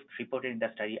the risks reported in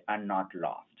the study are not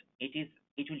lost. It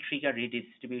will trigger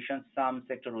redistribution. Some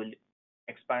sector will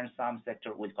expand, some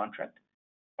sector will contract.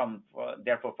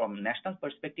 Therefore, from national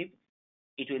perspective,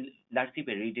 it will largely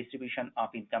be redistribution of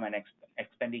income and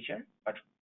expenditure, but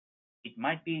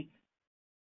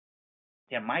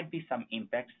there might be some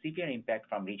impact, severe impact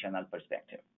from regional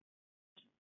perspective.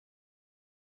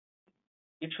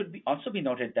 It should also be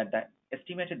noted that the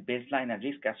estimated baseline and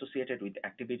risk associated with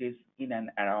activities in and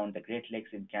around the Great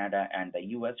Lakes in Canada and the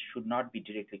US should not be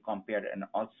directly compared, and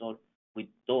also with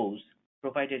those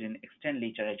provided in extant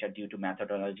literature due to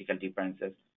methodological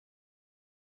differences.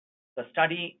 The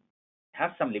study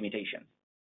has some limitations.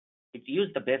 It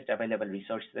used the best available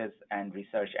resources and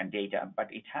research and data,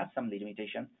 but it has some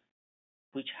limitations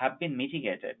which have been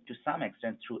mitigated to some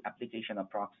extent through application of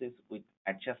proxies with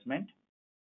adjustment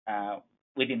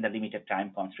within the limited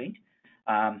time constraint.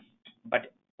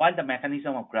 But while the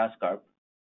mechanism of grass carp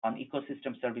on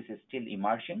ecosystem service is still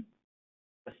emerging,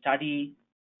 the study,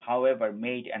 however,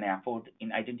 made an effort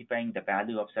in identifying the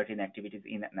value of certain activities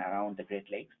in and around the Great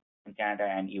Lakes in Canada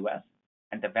and US,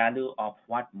 and the value of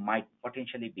what might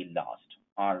potentially be lost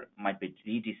or might be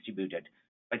redistributed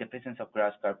by the presence of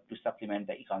grass carp to supplement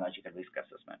the ecological risk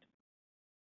assessment.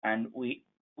 And we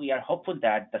are hopeful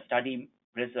that the study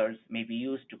results may be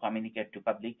used to communicate to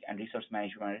public and resource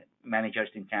managers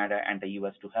in Canada and the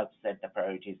US to help set the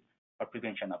priorities for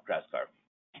prevention of grass carp.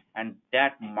 And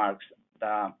that marks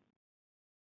the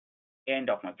end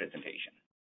of my presentation.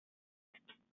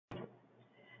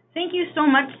 Thank you so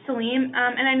much, Salim.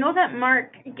 And I know that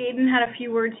Marc Gaden had a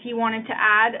few words he wanted to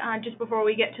add just before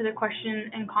we get to the question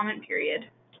and comment period.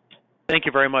 Thank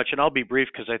you very much, and I'll be brief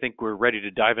because I think we're ready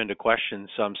to dive into questions.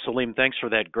 Salim, thanks for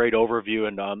that great overview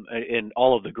and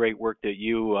all of the great work that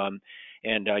you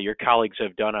and your colleagues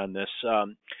have done on this.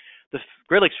 The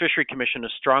Great Lakes Fishery Commission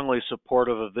is strongly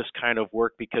supportive of this kind of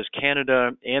work because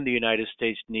Canada and the United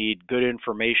States need good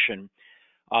information.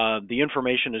 The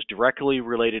information is directly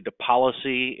related to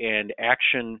policy and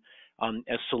action,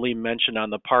 as Salim mentioned, on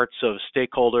the parts of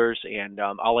stakeholders and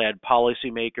I'll add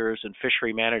policymakers and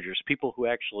fishery managers, people who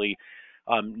actually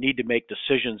need to make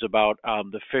decisions about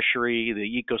the fishery,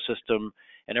 the ecosystem,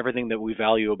 and everything that we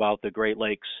value about the Great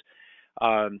Lakes.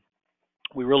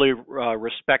 We really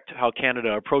respect how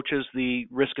Canada approaches the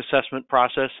risk assessment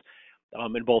process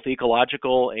in both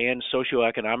ecological and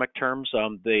socioeconomic terms.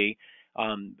 They're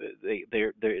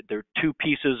two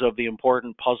pieces of the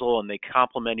important puzzle, and they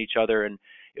complement each other. And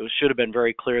it should have been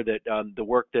very clear that the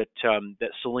work that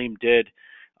Salim did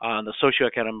on the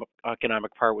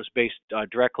socioeconomic part was based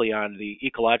directly on the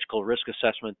ecological risk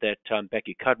assessment that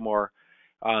Becky Cudmore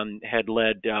had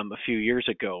led a few years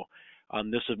ago.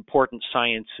 This important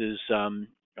science is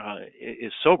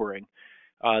sobering.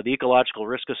 The ecological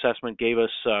risk assessment gave us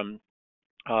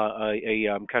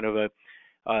kind of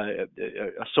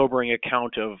a sobering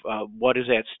account of what is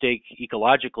at stake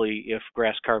ecologically if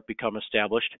grass carp become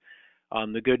established.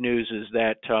 The good news is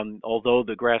that although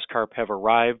the grass carp have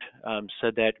arrived,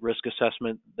 said that risk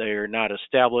assessment, they're not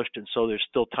established, and so there's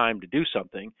still time to do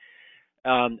something.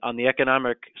 On the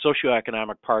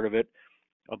socioeconomic part of it,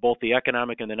 both the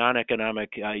economic and the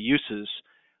non-economic uses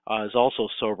is also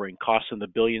sobering, costs in the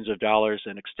billions of dollars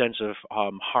and extensive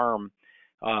harm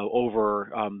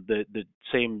over the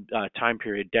same time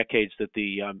period, decades that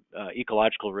the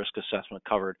ecological risk assessment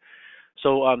covered.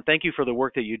 So thank you for the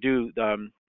work that you do.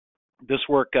 This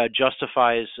work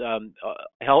justifies and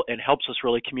helps us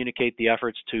really communicate the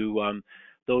efforts to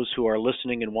those who are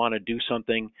listening and want to do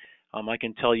something. I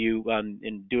can tell you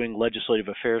in doing legislative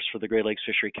affairs for the Great Lakes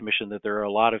Fishery Commission that there are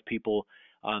a lot of people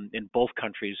in both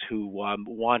countries who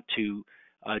want to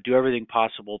do everything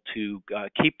possible to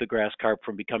keep the grass carp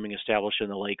from becoming established in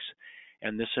the lakes.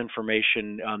 And this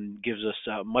information gives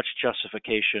us much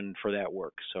justification for that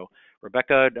work. So,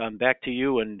 Rebecca, back to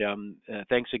you, and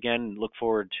thanks again. Look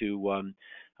forward to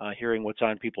hearing what's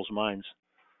on people's minds.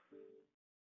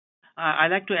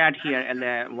 I'd like to add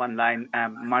here one line.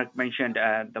 Marc mentioned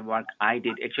the work I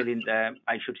did. Actually,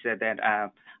 I should say that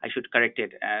I should correct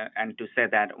it and to say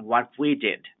that what we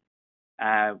did,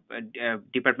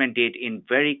 department did in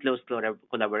very close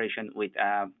collaboration with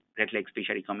Great Lakes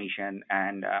Fishery Commission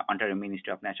and Ontario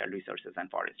Ministry of Natural Resources and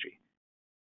Forestry.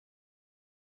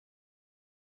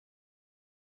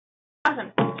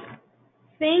 Awesome.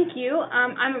 Thank you.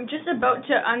 I'm just about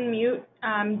to unmute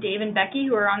Dave and Becky,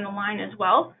 who are on the line as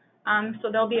well.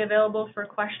 So they'll be available for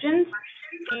questions.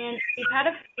 And we've had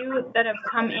a few that have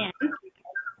come in.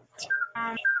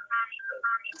 I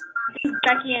think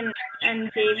Becky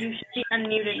and Dave, you should be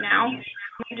unmuted now.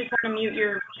 You just want to mute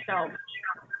yourself.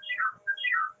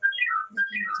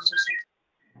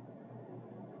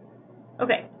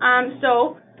 Okay,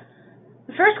 so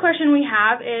the first question we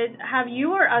have is, have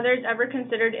you or others ever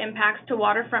considered impacts to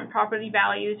waterfront property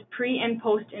values pre and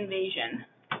post invasion?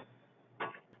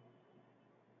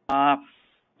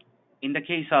 In the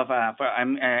case of,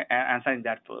 I'm answering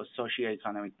that for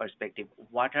socio-economic perspective,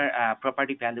 water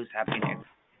property values have been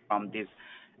from this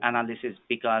analysis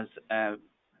because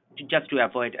just to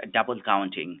avoid double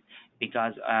counting,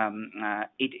 because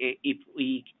if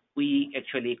we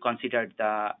actually considered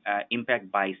the impact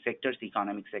by sectors,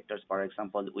 economic sectors. For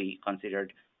example, we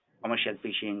considered commercial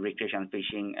fishing, recreational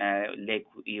fishing, lake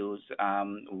use,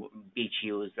 beach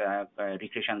use,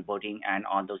 recreational boating, and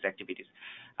all those activities.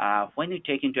 When you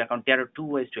take into account, there are two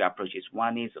ways to approach this.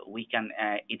 One is we can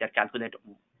either calculate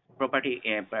property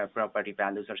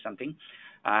values or something.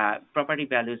 Property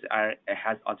values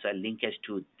has also a linkage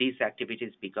to these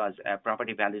activities because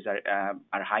property values are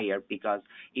higher because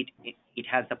it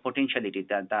has the potentiality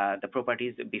that the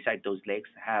properties beside those lakes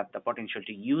have the potential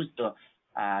to use the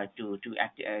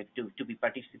to be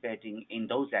participating in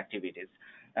those activities.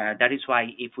 That is why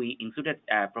if we included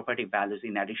property values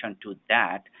in addition to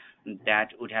that, that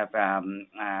would have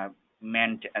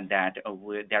meant that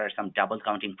there are some double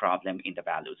counting problem in the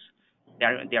values.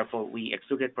 Therefore, we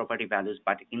excluded property values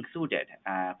but included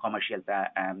commercial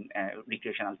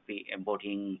recreational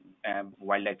boating,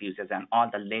 wildlife uses, and all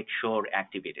the lake shore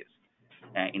activities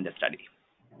in the study.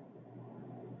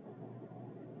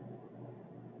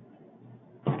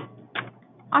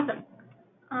 Awesome.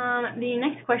 The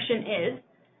next question is,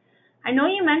 I know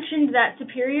you mentioned that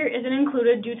Superior isn't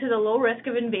included due to the low risk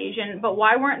of invasion, but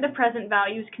why weren't the present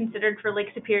values considered for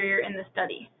Lake Superior in the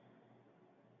study?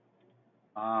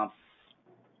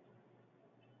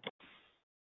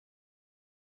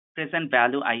 Present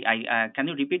value, can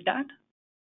you repeat that?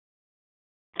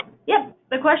 Yep.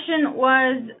 The question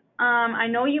was, I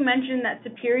know you mentioned that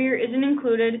Superior isn't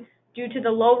included due to the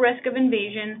low risk of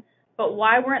invasion, but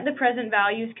why weren't the present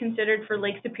values considered for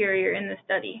Lake Superior in the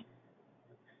study?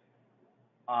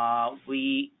 Why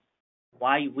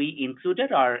we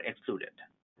included or excluded?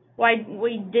 Why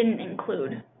we didn't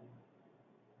include?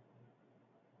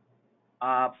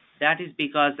 That is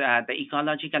because the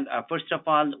ecological, first of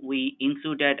all, we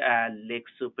included Lake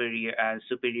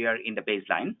Superior in the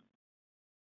baseline,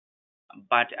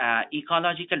 but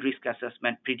ecological risk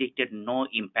assessment predicted no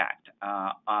impact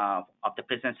of the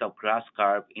presence of grass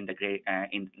carp in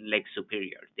in Lake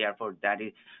Superior. Therefore, that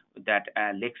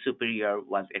Lake Superior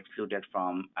was excluded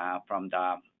from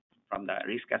the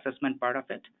risk assessment part of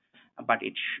it. But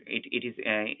it is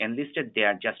enlisted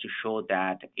there just to show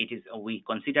that we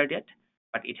considered it,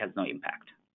 but it has no impact.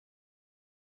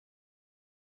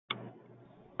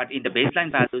 But in the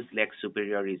baseline values, Lake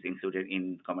Superior is included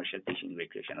in commercial fishing,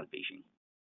 recreational fishing.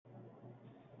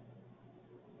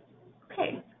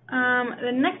 Okay.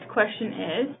 The next question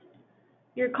is,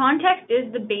 your context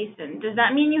is the basin. Does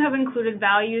that mean you have included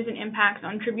values and impacts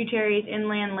on tributaries,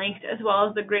 inland lakes, as well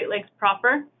as the Great Lakes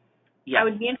proper? Yes. I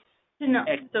would be interested to know.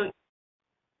 So,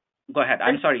 go ahead.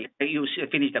 I'm sorry. You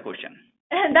finished the question.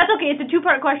 That's okay. It's a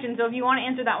two-part question, so if you want to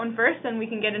answer that one first, then we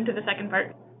can get into the second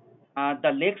part.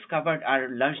 The lakes covered are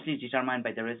largely determined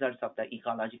by the results of the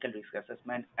ecological risk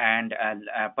assessment and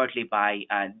partly by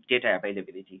data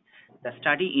availability. The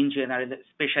study in general,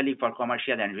 especially for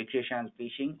commercial and recreational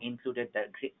fishing, included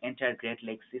the entire Great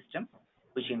Lakes system,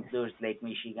 which includes Lake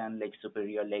Michigan, Lake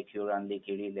Superior, Lake Huron, Lake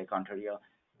Erie, Lake Ontario,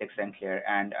 Lake St. Clair,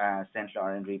 and St.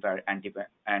 Lawrence River,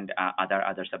 and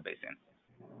other subbasins.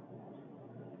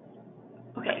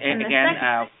 Okay.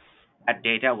 Again, at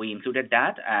data, we included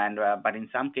that, and but in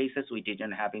some cases we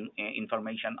didn't have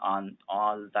information on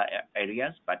all the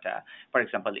areas. But for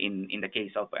example, in the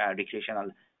case of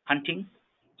recreational hunting,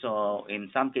 so in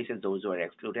some cases those were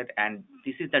excluded, and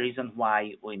this is the reason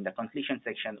why in the conclusion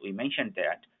section we mentioned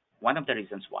that one of the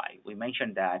reasons why we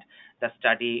mentioned that the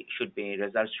study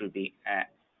results should be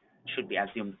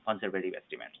assumed conservative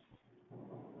estimates.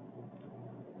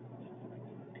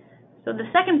 So the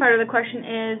second part of the question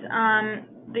is,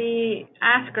 the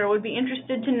asker would be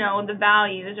interested to know the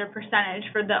values or percentage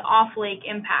for the off-lake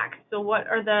impacts. So what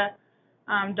are the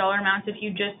dollar amounts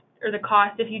or the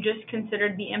cost if you just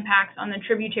considered the impacts on the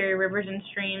tributary rivers and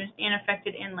streams and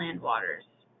affected inland waters?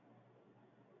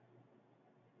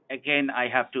 Again, I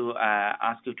have to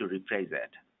ask you to rephrase it.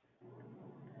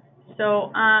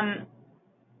 So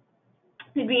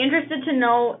we'd be interested to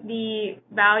know the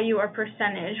value or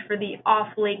percentage for the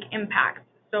off-lake impacts.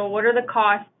 So what are the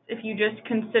costs if you just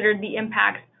considered the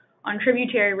impacts on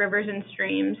tributary rivers and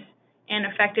streams and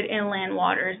affected inland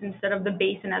waters instead of the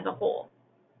basin as a whole?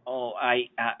 Oh,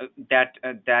 that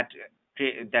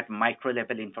micro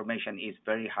level information is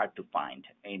very hard to find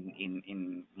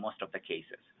in most of the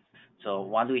cases. So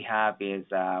what we have is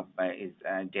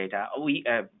data.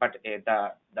 But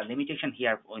the limitation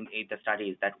here in the study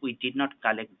is that we did not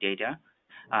collect data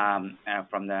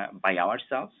by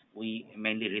ourselves. We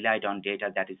mainly relied on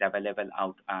data that is available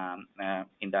out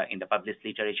in the published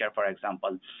literature. For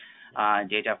example,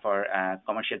 data for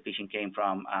commercial fishing came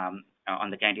from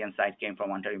on the Canadian side came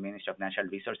from Ontario Ministry of Natural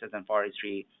Resources and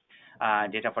Forestry.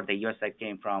 Data for the U.S. side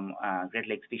came from Great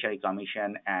Lakes Fishery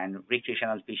Commission, and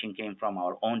recreational fishing came from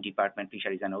our own department,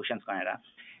 Fisheries and Oceans Canada.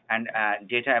 And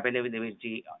data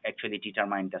availability actually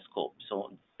determined the scope.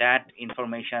 So that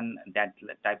information, that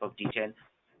type of detail,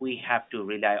 we have to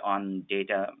rely on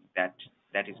data that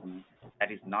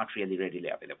is not really readily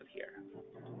available here.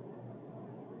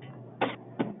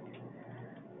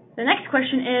 The next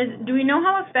question is, do we know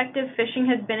how effective fishing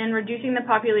has been in reducing the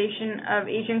population of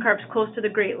Asian carps close to the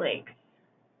Great Lakes?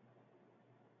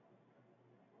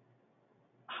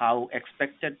 How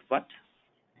expected what?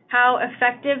 How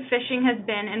effective fishing has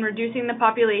been in reducing the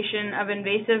population of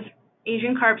invasive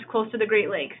Asian carps close to the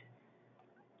Great Lakes?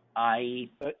 I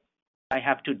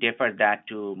have to defer that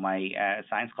to my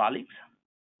science colleagues.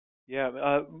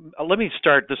 Yeah, let me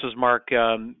start. This is Mark.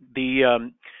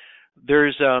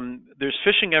 There's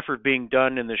fishing effort being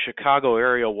done in the Chicago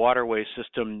area waterway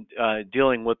system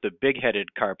dealing with the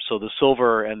big-headed carp, so the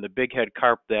silver and the big-head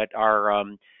carp that are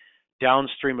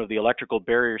downstream of the electrical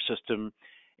barrier system.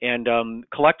 And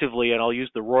collectively, and I'll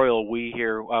use the royal we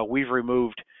here, we've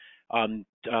removed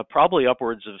probably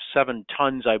upwards of 7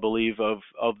 tons, I believe,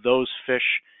 of those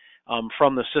fish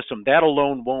from the system. That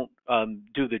alone won't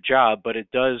do the job, but it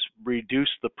does reduce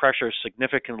the pressure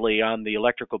significantly on the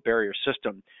electrical barrier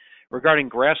system. Regarding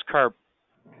grass carp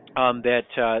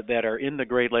that are in the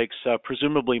Great Lakes,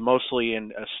 presumably mostly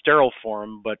in a sterile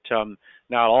form, but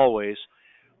not always,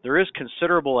 there is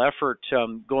considerable effort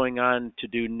going on to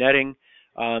do netting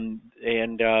and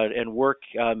work,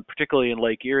 particularly in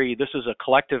Lake Erie. This is a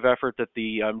collective effort that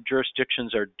the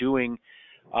jurisdictions are doing,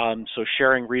 so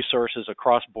sharing resources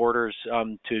across borders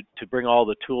to bring all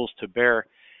the tools to bear.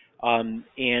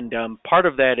 Part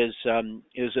of that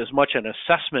is as much an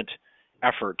assessment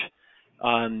effort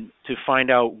to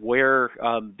find out where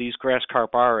these grass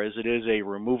carp are as it is a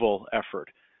removal effort.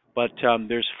 But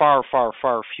there's far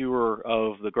fewer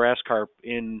of the grass carp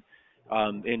in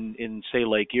say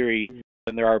Lake Erie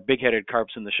than there are big-headed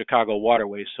carps in the Chicago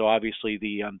waterways. So obviously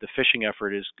the fishing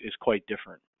effort is quite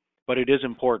different, but it is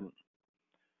important.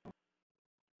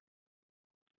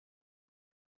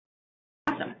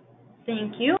 Awesome,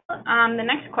 thank you. The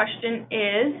next question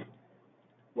is,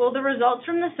 will the results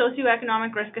from the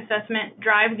socioeconomic risk assessment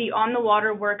drive the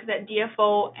on-the-water work that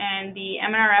DFO and the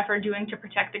MNRF are doing to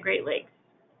protect the Great Lakes?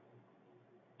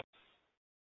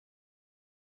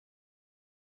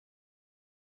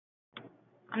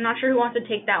 I'm not sure who wants to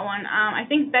take that one. I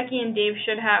think Becky and Dave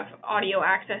should have audio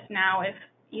access now if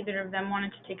either of them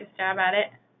wanted to take a stab at it.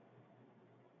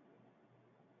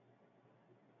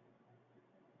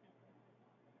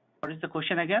 What is the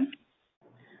question again?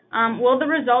 Will the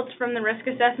results from the risk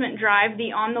assessment drive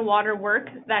the on-the-water work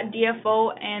that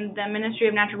DFO and the Ministry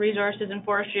of Natural Resources and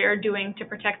Forestry are doing to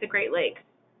protect the Great Lakes?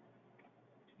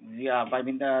 Yeah, I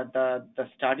mean, the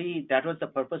study, that was the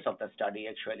purpose of the study,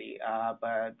 actually.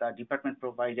 But the department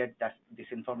provided this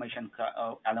information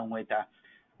along with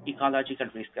ecological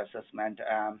risk assessment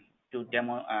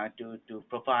to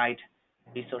provide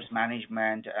resource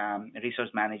management, resource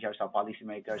managers or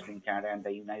policymakers in Canada and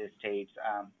the United States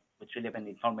with relevant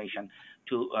information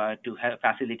to help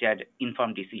facilitate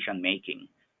informed decision making.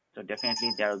 So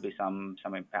definitely there will be some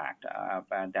impact,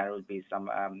 but there will be some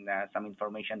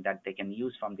information that they can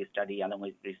use from this study along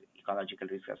with this ecological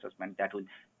risk assessment that will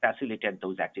facilitate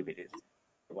those activities.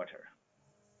 Water.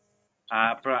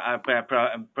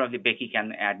 Probably Becky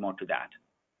can add more to that.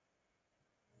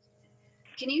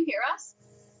 Can you hear us?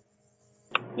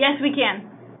 Yes, we can.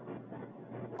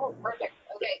 Oh, perfect.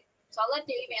 Okay, so I'll let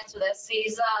Dave answer this.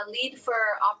 He's lead for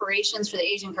operations for the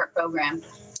Asian carp program.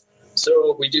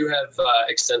 So we do have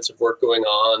extensive work going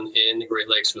on in the Great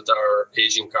Lakes with our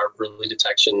Asian carp early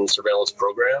detection surveillance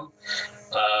program.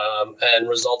 And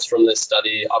results from this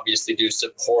study obviously do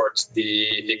support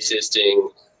the existing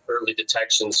early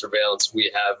detection surveillance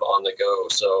we have on the go.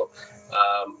 So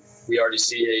we already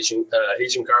see Asian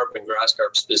carp and grass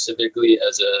carp specifically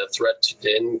as a threat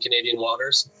in Canadian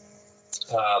waters.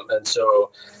 And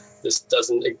so this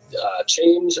doesn't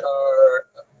change our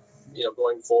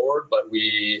going forward, but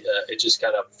it just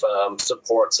kind of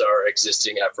supports our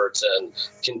existing efforts and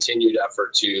continued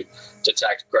effort to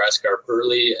detect grass carp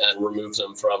early and remove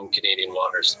them from Canadian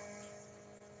waters.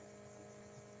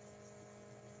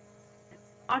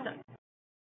 Awesome.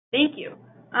 Thank you.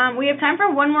 We have time for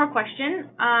one more question,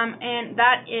 and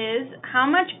that is, how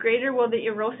much greater will the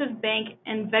erosive bank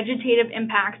and vegetative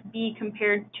impacts be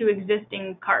compared to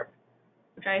existing carp,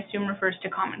 which I assume refers to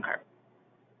common carp?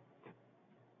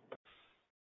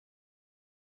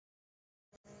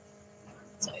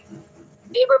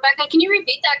 Hey, Rebecca, can you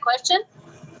repeat that question?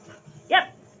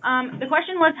 Yep. The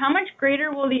question was, how much greater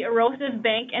will the erosive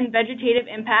bank and vegetative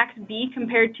impacts be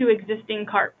compared to existing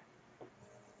carp?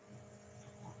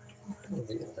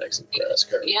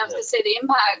 You have to say the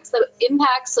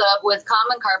impacts with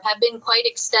common carp have been quite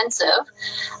extensive,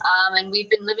 and we've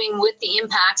been living with the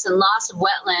impacts and loss of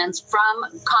wetlands from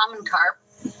common carp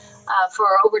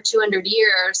for over 200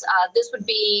 years. This would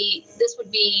be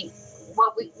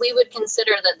what we would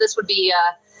consider that this would be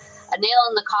a nail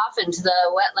in the coffin to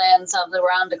the wetlands of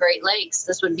around the Great Lakes.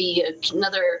 This would be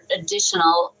another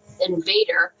additional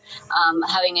invader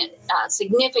having a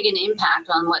significant impact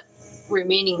on what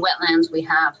remaining wetlands we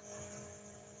have.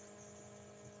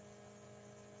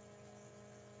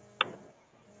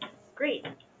 Great.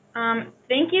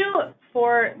 Thank you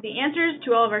for the answers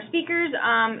to all of our speakers.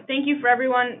 Thank you for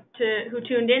everyone who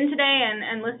tuned in today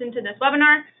and listened to this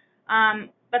webinar.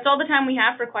 That's all the time we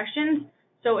have for questions.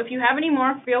 So if you have any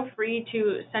more, feel free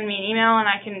to send me an email and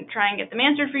I can try and get them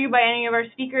answered for you by any of our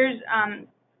speakers.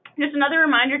 Just another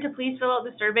reminder to please fill out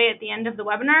the survey at the end of the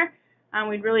webinar.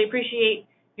 We'd really appreciate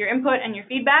your input and your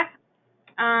feedback.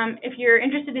 If you're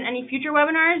interested in any future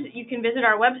webinars, you can visit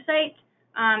our website,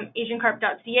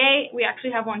 asiancarp.ca. We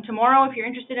actually have one tomorrow if you're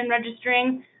interested in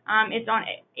registering. It's on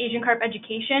Asian Carp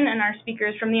Education, and our speaker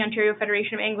is from the Ontario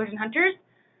Federation of Anglers and Hunters.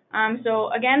 So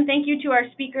again, thank you to our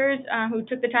speakers who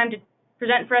took the time to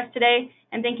present for us today,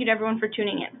 and thank you to everyone for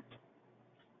tuning in.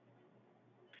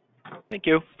 Thank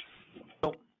you.